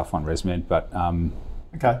bit of a tough one, ResMed. But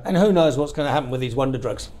okay. And who knows what's going to happen with these wonder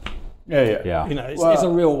drugs? Yeah. It's a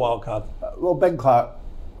real wild card. Well, Ben Clark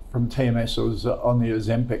from TMS was on the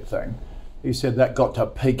Ozempic thing. He said that got to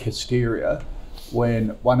peak hysteria when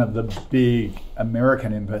one of the big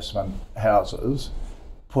American investment houses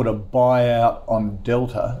put a buyout on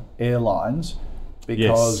Delta Airlines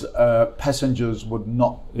because passengers would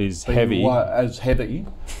not as be heavy because they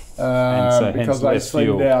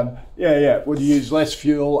slimmed down. Would use less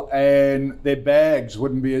fuel, and their bags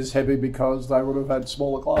wouldn't be as heavy because they would have had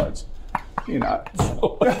smaller clothes. And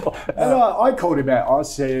I called him out. I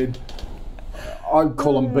said, I'd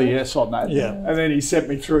call him BS on that. Yeah. And then he sent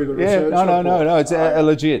me through the research. No. It's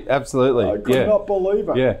legit. Absolutely. I could not believe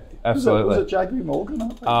it. Yeah, absolutely. Was it JP Morgan?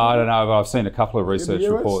 I don't know, but I've seen a couple of research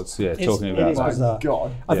reports talking about that. Bizarre.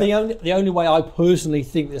 God. I think the only way I personally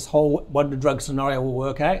think this whole wonder drug scenario will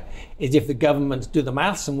work out is if the governments do the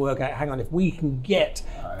maths and work out, hang on, if we can get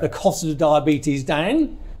the cost of diabetes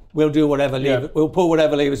down, we'll do whatever we'll pull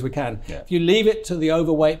whatever levers we can. Yeah. If you leave it to the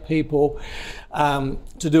overweight people to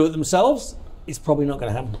do it themselves, it's probably not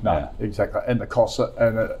going to happen. No, exactly. And the cost,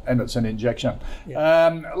 and it's an injection.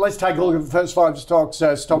 Yeah. Let's take a look at the first 5 stocks.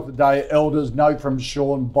 Stock of the day: Elders, no from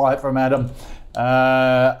Sean, buy from Adam.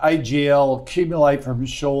 AGL, accumulate from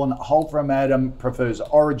Sean, hold from Adam, prefers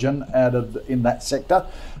Origin in that sector.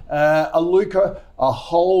 Aluka, a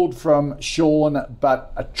hold from Sean,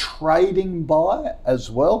 but a trading buy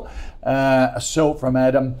as well. A sell from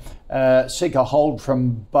Adam. Seek a hold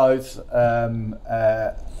from both.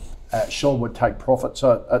 Sean would take profits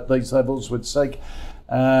at these levels, would seek.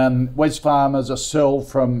 Wesfarmers, a sell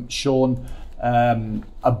from Sean.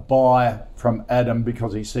 A buy from Adam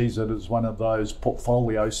because he sees it as one of those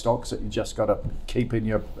portfolio stocks that you just got to keep in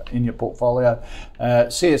your portfolio.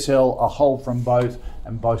 CSL, a hold from both,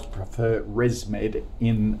 and both prefer ResMed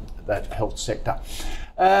in that health sector.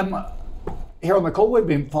 Here on the call, we've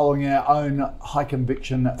been following our own high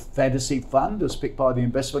conviction fantasy fund as picked by the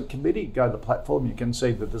investment committee. Go to the platform, you can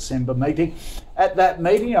see the December meeting. At that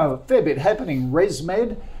meeting, a fair bit happening.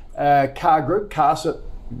 ResMed, Car Group, Carset,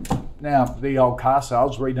 now the old car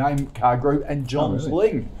sales, renamed Car Group, and Johns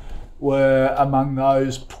Lyng were among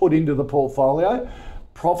those put into the portfolio.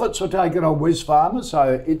 Profits were taken on Wesfarmers,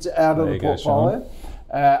 so it's out of the portfolio.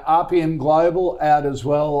 RPM Global out as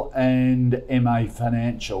well, and MA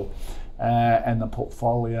Financial. And the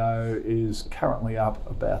portfolio is currently up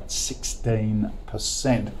about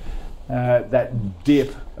 16%. That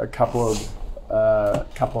dip a couple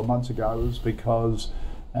of months ago was because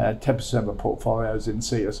 10% of the portfolio is in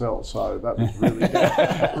CSL, so that was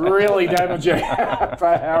really damaging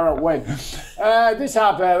for how it went. This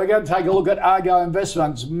half hour, we're going to take a look at Argo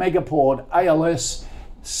Investments, Megaport, ALS,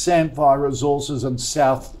 Samphire Resources, and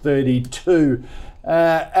South 32.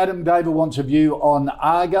 Adam David wants a view on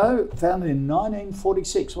Argo, founded in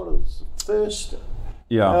 1946. What was the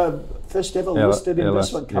first ever listed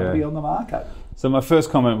investment company on the market? So my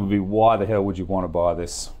first comment would be, why the hell would you want to buy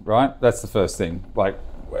this, right? That's the first thing. Like,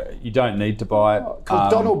 you don't need to buy it. Because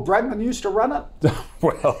Donald Bradman used to run it.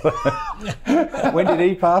 Well, when did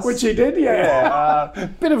he pass? Which he did,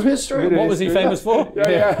 bit of history. What was he famous for?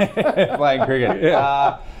 Playing cricket.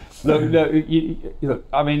 Look,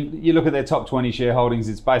 I mean, you look at their top 20 shareholdings,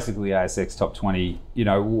 it's basically ASX top 20.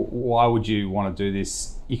 Why would you want to do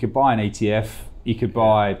this? You could buy an ETF, you could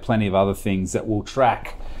buy plenty of other things that will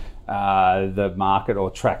track the market or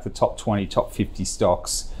track the top 20, top 50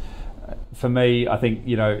 stocks. For me, I think,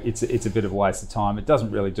 it's a bit of a waste of time. It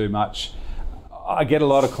doesn't really do much. I get a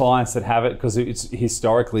lot of clients that have it because it's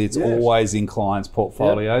historically always in clients'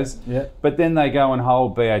 portfolios. But then they go and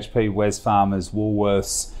hold BHP, Wesfarmers,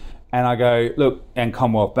 Woolworths, and I go, look, and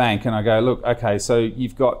Commonwealth Bank, and I go, look, okay, so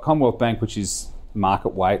you've got Commonwealth Bank, which is market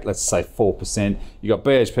weight, let's say 4%. You've got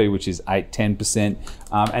BHP, which is 10%.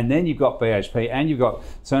 And then you've got BHP, and you've got,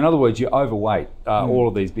 so in other words, you're overweight all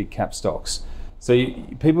of these big cap stocks. So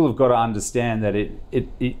people have got to understand that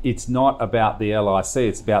it's not about the LIC,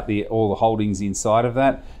 it's about all the holdings inside of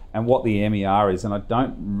that and what the MER is. And I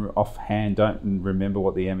don't remember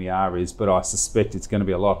what the MER is, but I suspect it's going to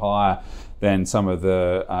be a lot higher than some of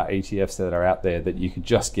the ETFs that are out there that you could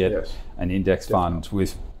just get an index fund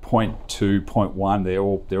with 0.2,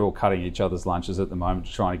 0.1. They're all cutting each other's lunches at the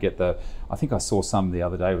moment, trying to get I think I saw some the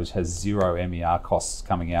other day which has 0 MER costs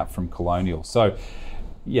coming out from Colonial. So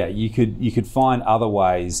yeah, you could find other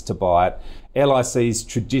ways to buy it. LICs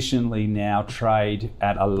traditionally now trade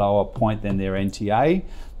at a lower point than their NTA,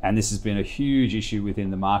 and this has been a huge issue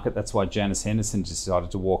within the market. That's why Janus Henderson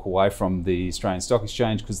decided to walk away from the Australian Stock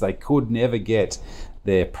Exchange, because they could never get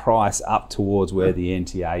their price up towards where the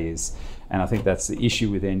NTA is. And I think that's the issue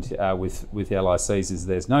with LICs, is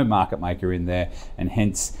there's no market maker in there, and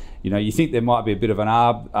hence, you think there might be a bit of an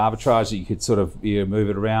arbitrage that you could sort of move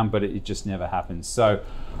it around, but it just never happens. So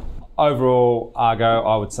overall, Argo,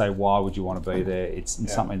 I would say, why would you want to be there? It's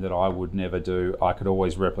something that I would never do. I could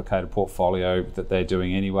always replicate a portfolio that they're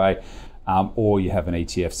doing anyway, or you have an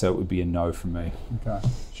ETF, so it would be a no from me. Okay.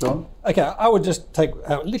 Sean? Okay, I would just take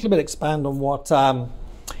a little bit, expand on what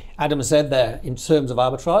Adam said there in terms of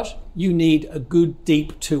arbitrage. You need a good,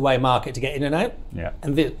 deep two-way market to get in and out. Yeah.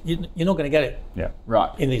 And you're not going to get it. Yeah.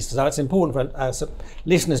 Right. In these. So it's important for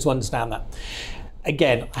listeners to understand that.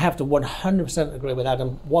 Again, I have to 100% agree with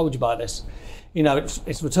Adam. Why would you buy this?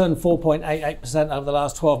 It's returned 4.88% over the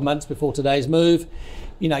last 12 months before today's move.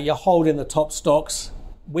 You're holding the top stocks.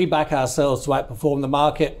 We back ourselves to outperform the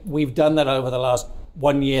market. We've done that over the last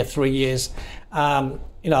 1 year, 3 years.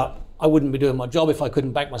 I wouldn't be doing my job if I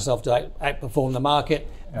couldn't back myself to outperform the market.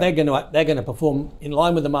 Yeah. They're going to perform in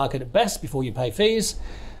line with the market at best before you pay fees.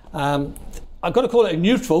 I've got to call it a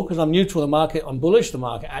neutral, because I'm neutral the market. I'm bullish the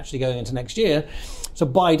market actually going into next year. So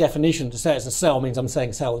by definition, to say it's a sell means I'm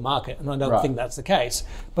saying sell the market, and I don't think that's the case.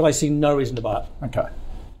 But I see no reason to buy it. Okay,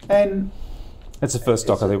 and that's the first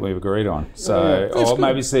stock I think we've agreed on. So, or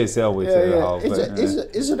maybe CSL with the whole.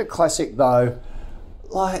 Is it a classic though?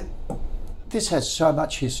 Like, this has so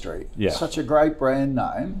much history, such a great brand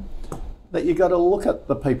name, that you got to look at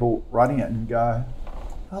the people running it and go,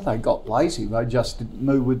 oh, they got lazy. They just didn't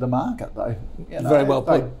move with the market. They, very well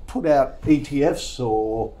put. They put out ETFs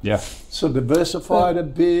or sort of diversified a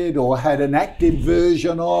bit, or had an active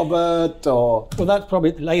version of it, or. Well, that's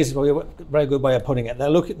probably lazy. Probably a very good way of putting it.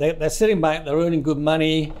 They're sitting back. They're earning good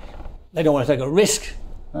money. They don't want to take a risk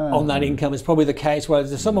on that income. It's probably the case.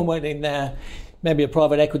 Whereas if someone went in there, maybe a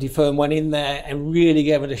private equity firm went in there and really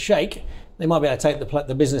gave it a shake, they might be able to take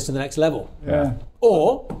the business to the next level. Yeah.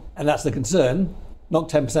 Or, and that's the concern, knock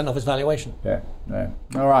 10% off its valuation. Yeah.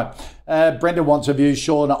 All right. Brendan wants a view,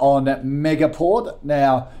 Sean, on Megaport.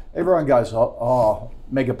 Now, everyone goes,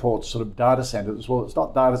 Megaport's sort of data centres. Well, it's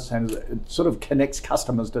not data centres. It sort of connects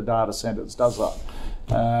customers to data centres, does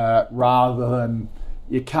that? Rather than,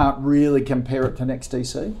 you can't really compare it to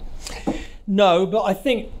NextDC? No, but I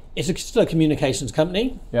think it's still a communications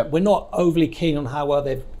company. Yep. We're not overly keen on how well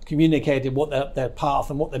they've communicated what their path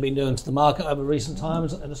and what they've been doing to the market over recent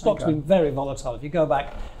times. And the stock's been very volatile. If you go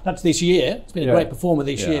back, that's this year. It's been a great performer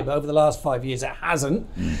this year, but over the last 5 years, it hasn't.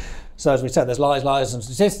 So as we said, there's lies, and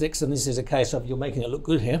statistics, and this is a case of you're making it look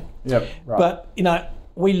good here. Yep. Right. But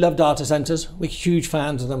we love data centres. We're huge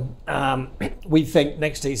fans of them. We think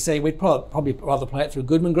NextDC, we'd probably rather play it through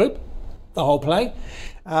Goodman Group, the whole play.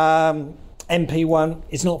 MP1,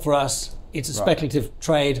 it's not for us. It's a speculative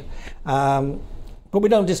trade, but we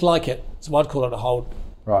don't dislike it. So I'd call it a hold.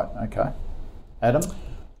 Right. Okay. Adam?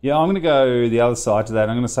 Yeah, I'm going to go the other side to that.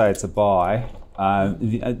 I'm going to say it's a buy.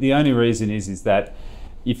 The only reason is that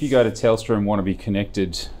if you go to Telstra and want to be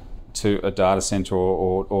connected to a data centre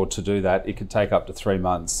or to do that, it could take up to 3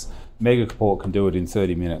 months. Megaport can do it in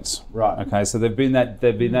 30 minutes. Right. Okay, so they've been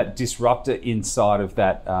that disruptor inside of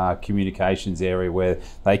that communications area where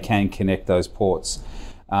they can connect those ports.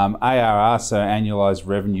 ARR, so annualized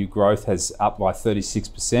revenue growth, has up by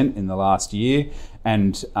 36% in the last year,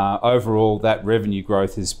 and overall that revenue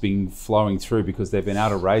growth has been flowing through because they've been able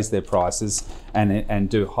to raise their prices and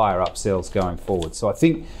do higher upsells going forward. So I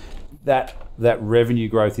think that revenue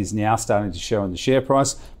growth is now starting to show in the share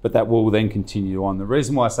price, but that will then continue on. The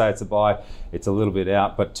reason why I say it's a buy, it's a little bit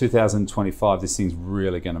out, but 2025, this thing's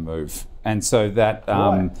really going to move. And so that,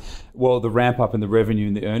 the ramp up in the revenue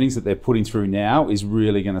and the earnings that they're putting through now is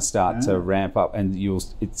really going to start to ramp up, and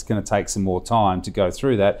it's going to take some more time to go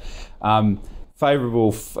through that.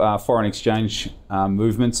 Favourable foreign exchange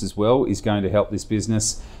movements as well is going to help this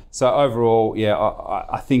business. So overall,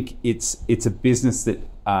 I think it's a business that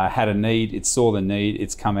had a need. It saw the need.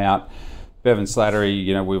 It's come out. Bevan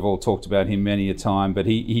Slattery, we've all talked about him many a time, but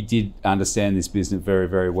he did understand this business very,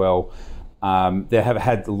 very well. They have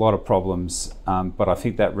had a lot of problems, but I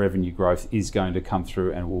think that revenue growth is going to come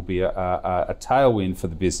through and will be a tailwind for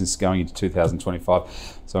the business going into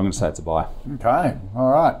 2025. So I'm going to say it's a buy. Okay,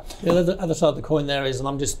 all right. The other side of the coin there is, and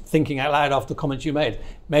I'm just thinking out loud after the comments you made,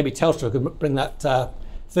 maybe Telstra could bring that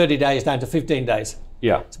 30 days down to 15 days.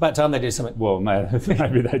 Yeah. It's about time they do something. Well,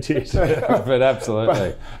 maybe they did, but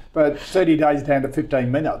absolutely. But 30 days down to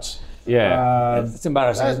 15 minutes. Yeah. It's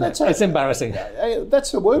embarrassing, isn't it? It's embarrassing.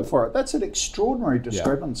 That's the word for it. That's an extraordinary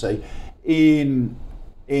discrepancy in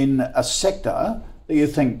a sector that you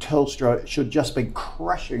think Telstra should just be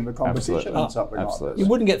crushing the competition and something like that. You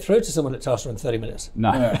wouldn't get through to someone at Telstra in 30 minutes.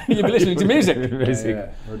 No. You'd be listening to music.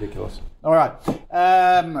 Ridiculous. All right.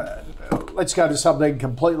 Let's go to something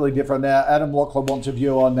completely different now. Adam Lachlan wants a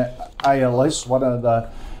view on ALS, one of the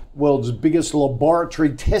world's biggest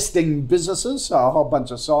laboratory testing businesses, a whole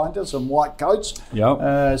bunch of scientists and white coats.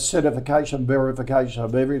 Yep. Certification, verification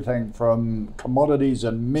of everything from commodities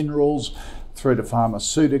and minerals through to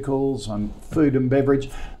pharmaceuticals and food and beverage.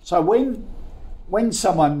 So when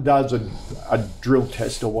someone does a drill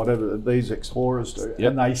test or whatever these explorers do,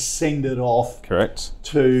 and they send it off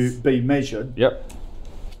to be measured,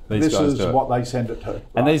 this is what they send it to. Right?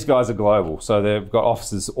 And these guys are global, so they've got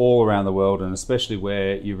offices all around the world, and especially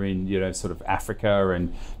where you're in, sort of Africa,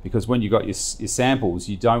 and because when you've got your samples,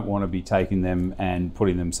 you don't want to be taking them and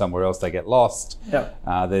putting them somewhere else. They get lost.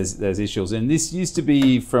 There's issues, and this used to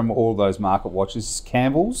be from all those market watchers,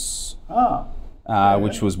 Campbell's.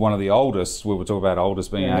 Which was one of the oldest. We were talking about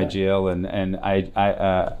oldest being AGL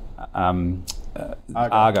and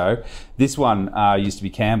Argo. This one used to be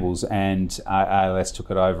Campbell's, and ALS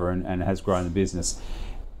took it over and has grown the business.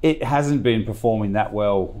 It hasn't been performing that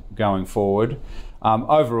well going forward.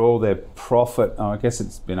 Overall, their profit, I guess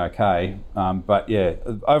it's been okay, but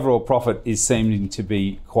overall profit is seeming to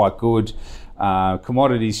be quite good.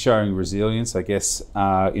 Commodities showing resilience, I guess,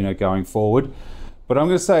 going forward. But I'm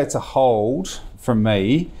going to say it's a hold from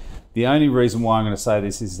me. The only reason why I'm going to say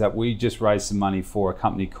this is that we just raised some money for a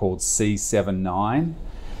company called C79.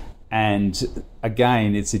 And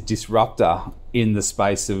again, it's a disruptor in the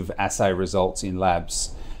space of assay results in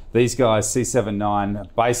labs. These guys,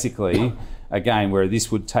 C79, basically, again, where this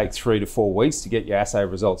would take 3 to 4 weeks to get your assay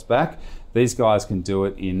results back, these guys can do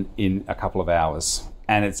it in a couple of hours.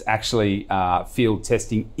 And it's actually field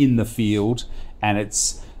testing in the field, and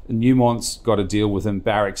it's Newmont's got a deal with them.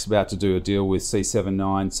 Barrick's about to do a deal with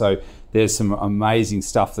C79. So there's some amazing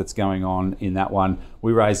stuff that's going on in that one.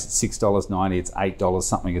 We raised at $6.90. It's $8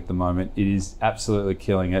 something at the moment. It is absolutely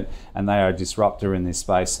killing it, and they are a disruptor in this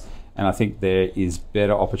space. And I think there is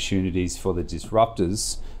better opportunities for the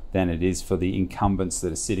disruptors than it is for the incumbents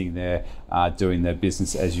that are sitting there doing their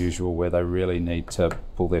business as usual, where they really need to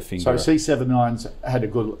pull their finger. So C79's had a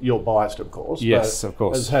good. You're biased, of course. Yes, of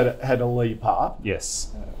course. Has had a leap up.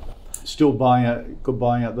 Yes. Still buying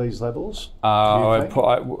at these levels? I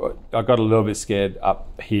got a little bit scared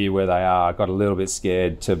up here where they are. I got a little bit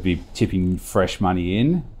scared to be tipping fresh money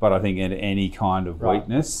in, but I think at any kind of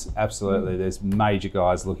weakness, absolutely, there's major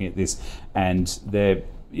guys looking at this, and they're,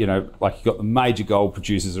 like you've got the major gold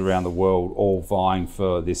producers around the world all vying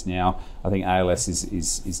for this now. I think ALS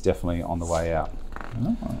is definitely on the way out.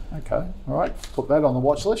 Oh, okay, all right. Put that on the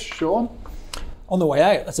watch list, Sean. On the way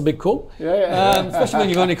out, that's a big call. Yeah. Especially when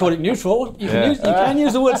you've only called it neutral. You can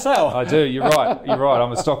use the word sell. I do. You're right.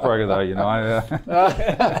 I'm a stockbroker, though.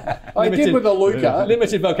 I did with the Luca.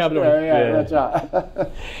 Limited vocabulary. Yeah. That's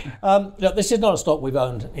right. Look, this is not a stock we've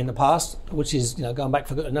owned in the past, which is going back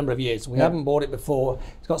for a number of years. We haven't bought it before.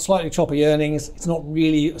 It's got slightly choppy earnings. It's not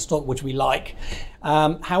really a stock which we like.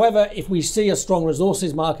 However, if we see a strong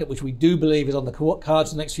resources market, which we do believe is on the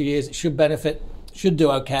cards the next few years, it should benefit. Should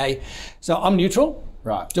do okay. So I'm neutral.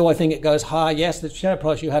 Right. Do I think it goes high? Yes. The share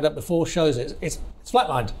price you had up before shows it's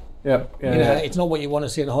flatlined. It's not what you want to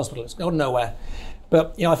see in a hospital. It's gone nowhere.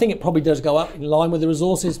 But I think it probably does go up in line with the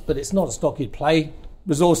resources, but it's not a stock you'd play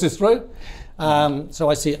resources through. So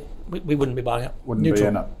I see it. We wouldn't be buying it. Wouldn't be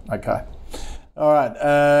in it. Okay. All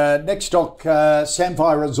right. Next stock,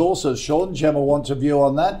 Samphire Resources. Sean, Gemma wants a view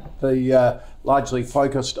on that. The largely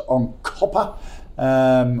focused on copper.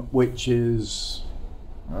 Which is,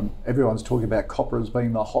 everyone's talking about copper as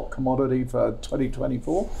being the hot commodity for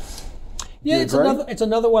 2024. Yeah, You agree? it's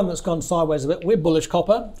another one that's gone sideways a bit. We're bullish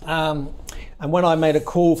copper, and when I made a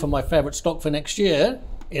call for my favourite stock for next year,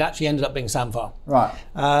 it actually ended up being Samphire. Right.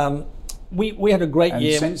 We had a great And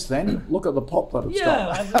year. since then, look at the pop that it's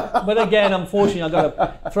done. Yeah, but again, unfortunately, I've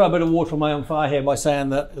got to throw a bit of water on my own fire here by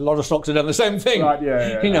saying that a lot of stocks have done the same thing. Right,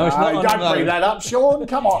 yeah. You know, it's not don't bring that up, Sean.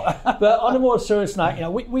 Come on. But on a more serious note, you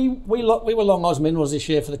know, we were long Oz Minerals this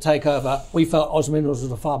year for the takeover. We felt Oz Minerals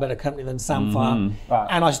was a far better company than Samphire, Right.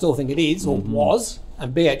 and I still think it is or was.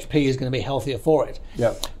 And BHP is going to be healthier for it.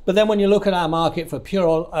 Yep. But then when you look at our market for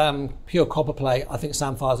pure copper play, I think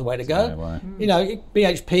Samphire's the way to go. You know,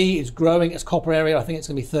 BHP is growing its copper area. I think it's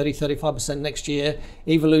going to be 35% next year.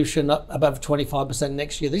 Evolution up above 25%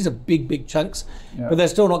 next year. These are big chunks, but they're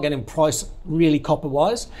still not getting priced really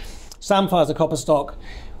copper-wise. Samphire's a copper stock.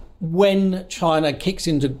 When China kicks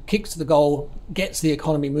to the goal, gets the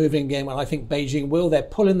economy moving again, and I think Beijing will, they're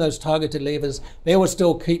pulling those targeted levers. They will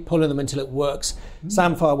still keep pulling them until it works.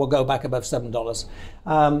 Samphire will go back above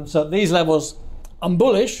 $7. So at these levels, I'm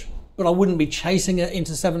bullish, but I wouldn't be chasing it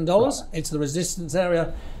into $7. Right. It's the resistance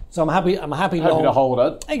area. So I'm happy long. to hold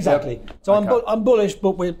it. Exactly. Yep. So Okay. I'm bullish,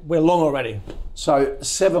 but we're long already. So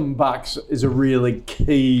 $7 is a really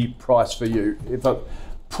key price for you. If it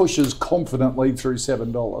pushes confidently through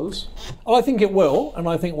 $7. Well, I think it will, and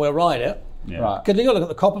I think we'll ride it. Yeah. Right. Because you look at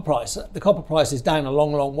the copper price. The copper price is down a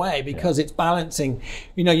long way because it's balancing.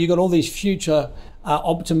 You know, you've got all these future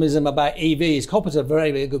optimism about EVs. Copper's a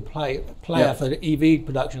very good player for EV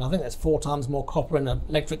production. I think that's 4 times more copper in an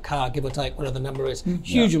electric car, give or take, whatever the number is.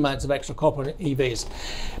 Huge amounts of extra copper in EVs.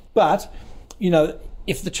 But, you know,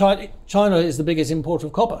 if China is the biggest importer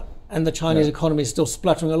of copper, and the Chinese economy is still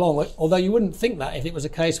spluttering along, although you wouldn't think that if it was a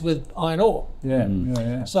case with iron ore.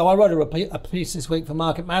 Yeah. So I wrote a piece this week for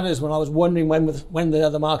Market Matters when I was wondering when the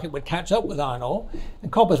other market would catch up with iron ore, and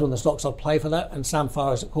copper's one of the stocks I'd play for that, and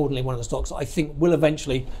Samphire is accordingly one of the stocks that I think will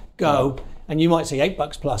eventually go, and you might see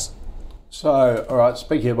 $8 plus. So, all right,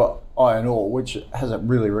 speaking about iron ore, which hasn't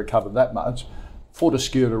really recovered that much,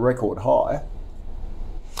 Fortescue at a record high.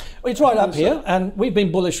 Well, it's right up here, and we've been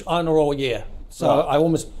bullish iron ore all year. So I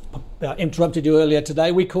almost interrupted you earlier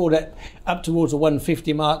today. We called it up towards the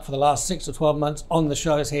 150 mark for the last 6 to 12 months on the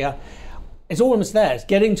shows here. It's almost there. It's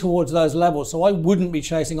getting towards those levels. So I wouldn't be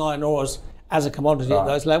chasing iron ores as a commodity at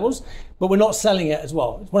those levels, but we're not selling it as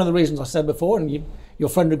well. It's one of the reasons I said before, and your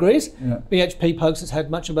friend agrees. BHP pokes its head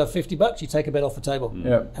much above $50. You take a bit off the table,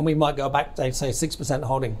 and we might go back, they say 6%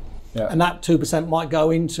 holding, and that 2% might go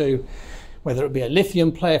into whether it be a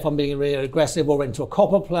lithium play, if I'm being really aggressive, or into a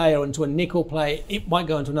copper play, or into a nickel play. It might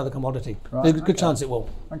go into another commodity. There's a good chance it will.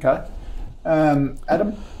 Okay. Adam,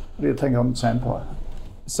 what do you think on Samphire?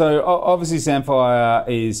 So obviously Samphire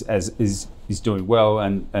is doing well,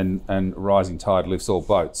 and rising tide lifts all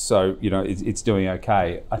boats. So you know it's doing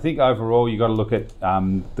okay. I think overall you got to look at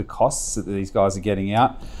the costs that these guys are getting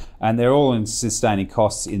out, and they're all in sustaining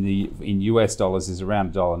costs in US dollars is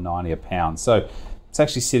around $1.90 a pound. So it's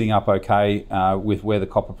actually sitting up okay with where the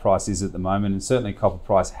copper price is at the moment, and certainly copper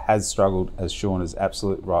price has struggled, as Sean has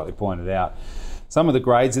absolutely rightly pointed out. Some of the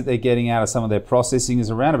grades that they're getting out of some of their processing is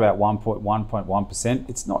around about 1.1%.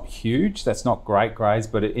 It's not huge, that's not great grades,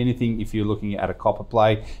 but anything, if you're looking at a copper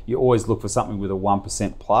play, you always look for something with a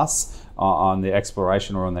 1% plus on the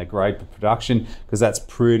exploration or on their grade per production, because that's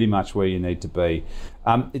pretty much where you need to be.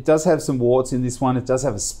 It does have some warts in this one. It does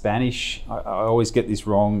have a Spanish, I always get this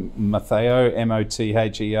wrong, Motheo,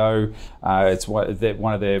 M-O-T-H-E-O. It's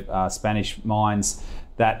one of their Spanish mines.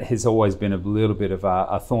 That has always been a little bit of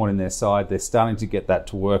a thorn in their side. They're starting to get that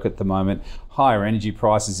to work at the moment. Higher energy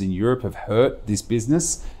prices in Europe have hurt this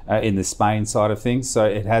business in the Spain side of things, so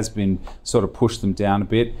it has been sort of pushed them down a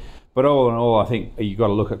bit. But all in all, I think you've got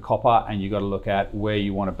to look at copper, and you've got to look at where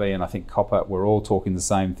you want to be. And I think copper, we're all talking the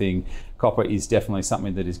same thing. Copper is definitely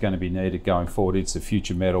something that is going to be needed going forward. It's a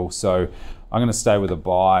future metal. So I'm going to stay with a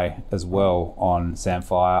buy as well on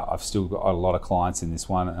Samphire. I've still got a lot of clients in this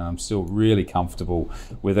one, and I'm still really comfortable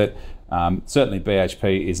with it. Certainly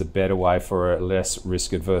BHP is a better way for a less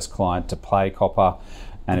risk-averse client to play copper.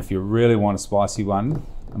 And if you really want a spicy one,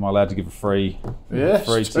 am I allowed to give a free Yes,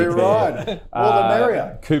 tip right. All the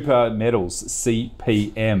merrier. Cooper Metals,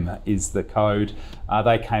 CPM is the code.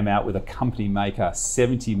 They came out with a company maker,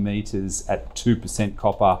 70 metres at 2%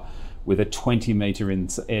 copper, with a 20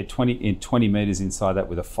 metres inside that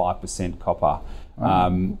with a 5% copper.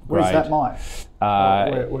 Where's grade. that mine?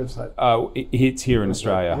 Where's that? It's here in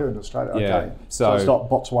Australia. Here in Australia, Yeah. okay. So it's not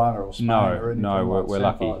Botswana or Spain or anything? No, like we're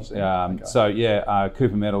lucky. Sandflies then? Okay. So yeah,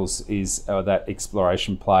 Cooper Metals is that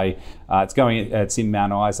exploration play. It's in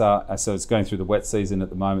Mount Isa, so it's going through the wet season at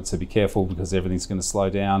the moment. So be careful because everything's going to slow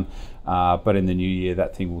down. But in the new year,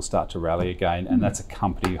 that thing will start to rally again, and that's a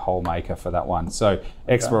company hole maker for that one. So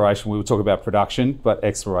exploration, we will talk about production, but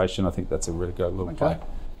exploration, I think that's a really good little play.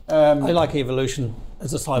 I like Evolution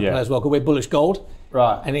as a side play as well because we're bullish gold.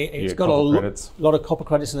 Right. And it's got a lot of copper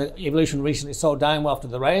credits, and Evolution recently sold down after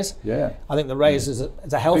the raise. Yeah. I think the raise is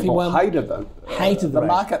a healthy People one. hated them. The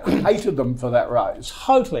market hated them for that raise.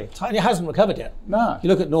 Totally. It hasn't recovered yet. No. You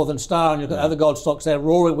look at Northern Star and you look at other gold stocks, they're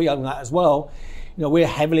roaring. We own that as well. You know, we're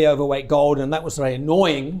heavily overweight gold, and that was very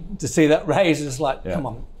annoying to see that raise. It's like, come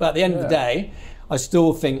on. But at the end of the day, I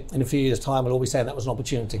still think in a few years' time we'll all be saying that was an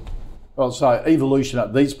opportunity. Well, so Evolution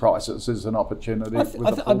at these prices is an opportunity.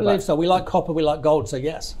 I believe so. We like copper, we like gold, so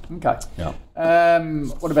yes. Okay. Yeah.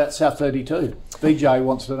 What about South 32? DJ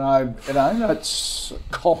wants to know, that's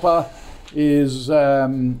copper is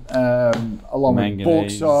along Manganese.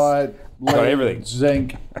 with bauxite, lead, everything.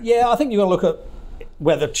 zinc. Yeah, I think you've got to look at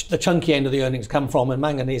where the chunky end of the earnings come from, and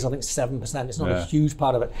manganese, I think 7%. It's not a huge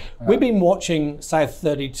part of it. We've been watching South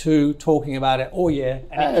 32 talking about it all year,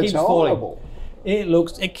 and it keeps falling.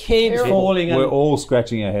 It keeps falling. We're all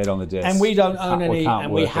scratching our head on the desk. And we don't own any,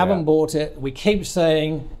 and we haven't bought it. We keep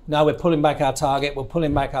saying, no, we're pulling back our target.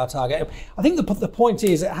 I think the point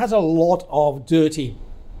is it has a lot of dirty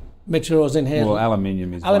materials in here. Well,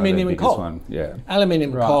 aluminium is aluminium one of the and coal. one. Yeah.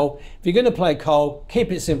 Aluminium and coal. If you're going to play coal,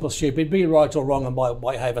 keep it simple, stupid. Be right or wrong and buy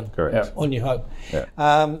Whitehaven. Correct. On your hope.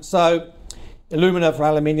 Yeah. So alumina for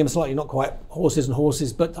aluminium, slightly not quite horses and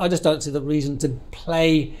horses, but I just don't see the reason to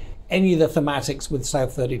play any of the thematics with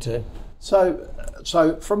South 32. So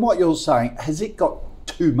from what you're saying, has it got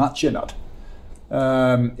too much in it?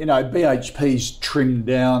 BHP's trimmed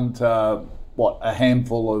down to a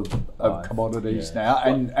handful of commodities now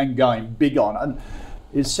and going big on it. And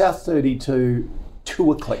is South 32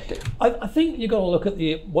 too eclectic? I think you've got to look at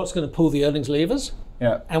what's going to pull the earnings levers.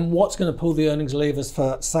 Yeah. And what's going to pull the earnings levers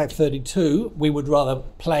for South 32, we would rather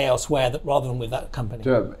play elsewhere rather than with that company.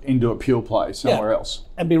 Into a pure play somewhere else.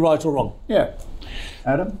 And be right or wrong. Yeah.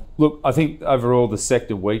 Adam? Look, I think overall the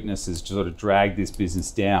sector weakness has sort of dragged this business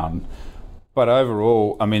down. But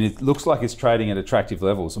overall, I mean, it looks like it's trading at attractive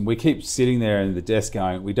levels. And we keep sitting there in the desk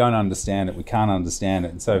going, we don't understand it, we can't understand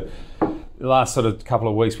it. And so the last sort of couple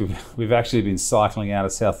of weeks, we've actually been cycling out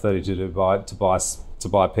of South 32 to buy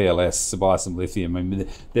PLS, to buy some lithium. I mean,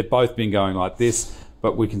 they've both been going like this,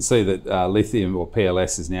 but we can see that lithium or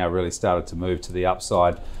PLS has now really started to move to the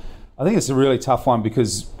upside. I think it's a really tough one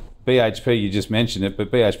because BHP, you just mentioned it,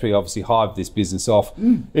 but BHP obviously hived this business off.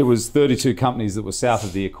 It was 32 companies that were south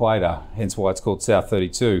of the equator, hence why it's called South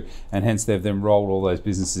 32, and hence they've then rolled all those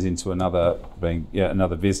businesses into another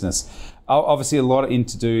business. Obviously a lot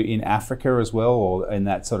to do in Africa as well, or in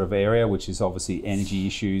that sort of area, which is obviously energy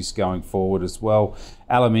issues going forward as well.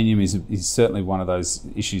 Aluminium is certainly one of those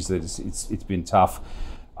issues that it's been tough.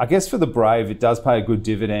 I guess for the brave, it does pay a good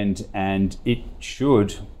dividend, and it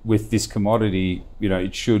should, with this commodity,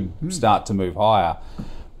 it should start to move higher.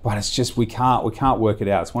 But it's just we can't work it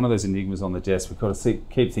out. It's one of those enigmas on the desk. We've got to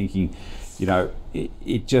keep thinking,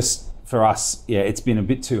 it just, for us, it's been a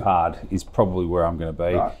bit too hard is probably where I'm going to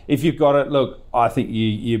be. Right. If you've got it, look, I think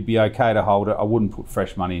you'd be okay to hold it. I wouldn't put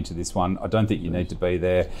fresh money into this one. I don't think you need to be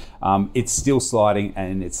there. It's still sliding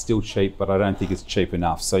and it's still cheap, but I don't think it's cheap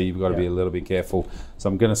enough. So you've got to be a little bit careful. So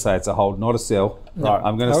I'm going to say it's a hold, not a sell. No.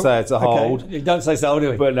 I'm going to say it's a hold. You don't say sell, do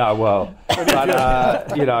we? But no, well, I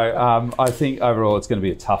think overall it's going to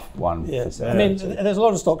be a tough one. Yeah. I mean, there's a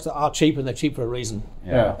lot of stocks that are cheap and they're cheap for a reason.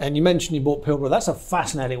 Yeah. And you mentioned you bought Pilbara. That's a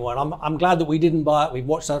fascinating one. I'm glad that we didn't buy it. We've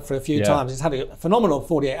watched that for a few times. It's had a phenomenal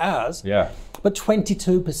 48 hours. Yeah. But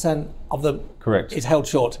 22% of them is held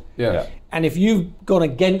short. Yeah. And if you've gone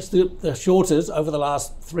against the shorters over the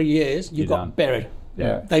last 3 years, you've got buried.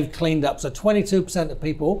 Yeah. They've cleaned up. So 22% of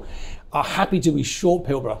people are happy to be short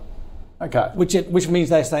Pilbara. Okay. Which means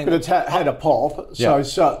they're saying... But it's had a pop, so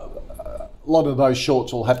a lot of those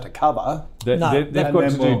shorts will have to cover. They've got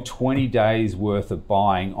to do 20 days worth of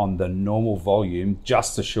buying on the normal volume,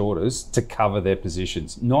 just the shorters, to cover their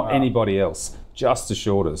positions. Not anybody else, just the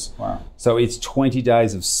shorters. Wow. So it's 20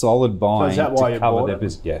 days of solid buying to cover their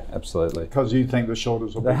business. Yeah, absolutely. Because you think the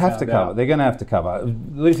shorters will They have to cover. They're going to have to cover.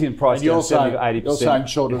 Lithium price and you're down 70 saying, 80%. You're saying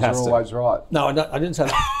shorters are always right. No, I didn't say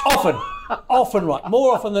that. Often right.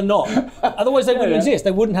 More often than not. Otherwise they wouldn't exist.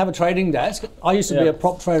 They wouldn't have a trading desk. I used to be a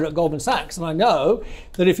prop trader at Goldman Sachs, and I know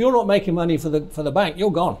that if you're not making money for the bank, you're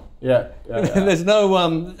gone. Yeah. There's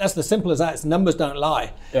no, that's the simple as that. It's numbers don't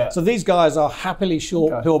lie. Yeah. So these guys are happily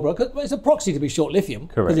short Pilbara. It's a proxy to be short lithium.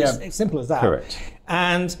 Correct. It's simple as that. Correct.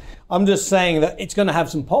 And I'm just saying that it's going to have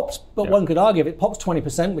some pops, but one could argue if it pops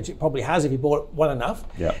 20%, which it probably has if you bought it well enough,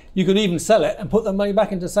 you could even sell it and put the money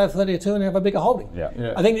back into South 32 and have a bigger holding.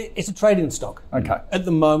 Yeah. I think it's a trading stock at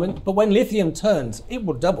the moment, but when lithium turns, it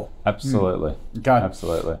will double. Absolutely. Okay.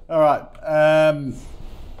 Absolutely. All right.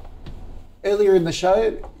 Earlier in the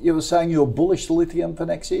show, you were saying you're bullish lithium for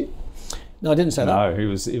next year? No, I didn't say that. No, it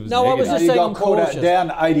was No, negative. I was just You saying got I'm caught out cautious. down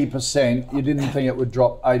 80%. You didn't think it would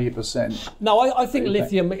drop 80%. No, I think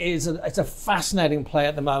lithium it's a fascinating play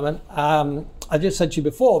at the moment. I just said to you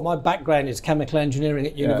before, my background is chemical engineering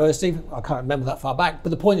at university. I can't remember that far back. But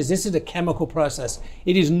the point is, this is a chemical process.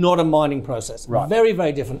 It is not a mining process. Right. Very,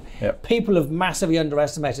 very different. Yep. People have massively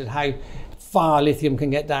underestimated how far lithium can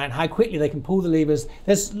get down, how quickly they can pull the levers.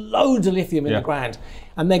 There's loads of lithium in the ground.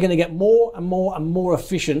 And they're going to get more and more and more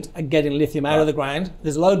efficient at getting lithium out of the ground.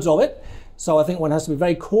 There's loads of it. So I think one has to be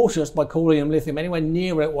very cautious by calling them lithium anywhere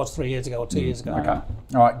near where it was 3 years ago or 2 years ago. Okay.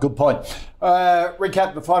 All right, good point.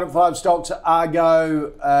 Recap the final 5 stocks. Argo,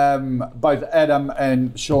 both Adam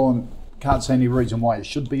and Sean, can't see any reason why you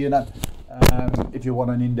should be in it. If you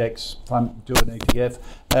want an index fund, do an ETF.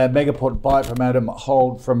 Megaport, buy from Adam,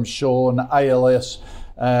 hold from Sean. ALS,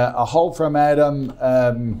 a hold from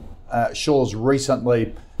Adam. Shaw's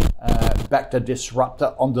recently backed a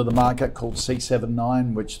disruptor onto the market called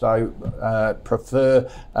C79, which they prefer.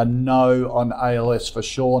 A no on ALS for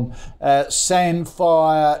Sean.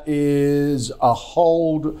 Sandfire is a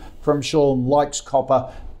hold from Sean, likes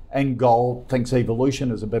copper and gold, thinks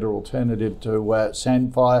Evolution is a better alternative to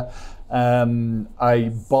Sandfire.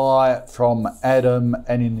 A buy from Adam,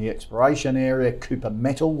 and in the exploration area, Cooper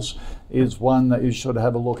Metals is one that you should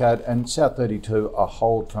have a look at, and South 32, a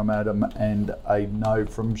hold from Adam and a no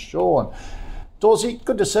from Sean. Dorsey,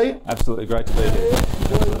 good to see you. Absolutely great to be here.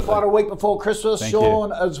 Quite a week before Christmas. Thank Sean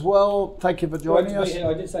you. as well. Thank you for joining us.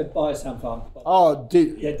 I did say buy Samphire. Oh,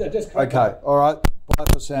 Yeah, just correct okay, all right. Buy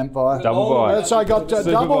for Sandfire. Double buy. So I got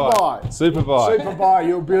double buy. Super buy. Super buy,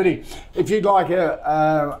 you're a beauty. If you'd like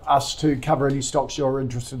us to cover any stocks you're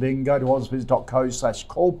interested in, go to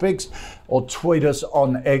ausbiz.co/callpicks or tweet us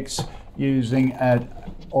on X using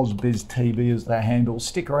 @AusbizTV as their handle.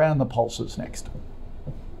 Stick around, the pulse is next.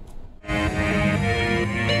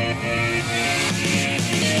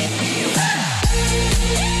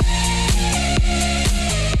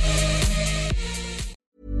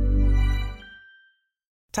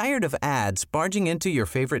 Tired of ads barging into your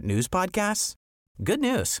favorite news podcasts? Good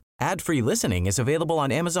news. Ad-free listening is available on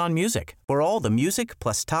Amazon Music for all the music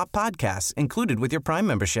plus top podcasts included with your Prime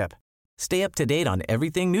membership. Stay up to date on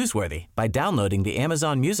everything newsworthy by downloading the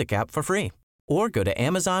Amazon Music app for free or go to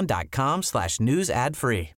amazon.com/news ad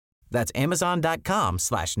free. That's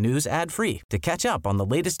amazon.com/news ad free to catch up on the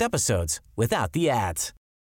latest episodes without the ads.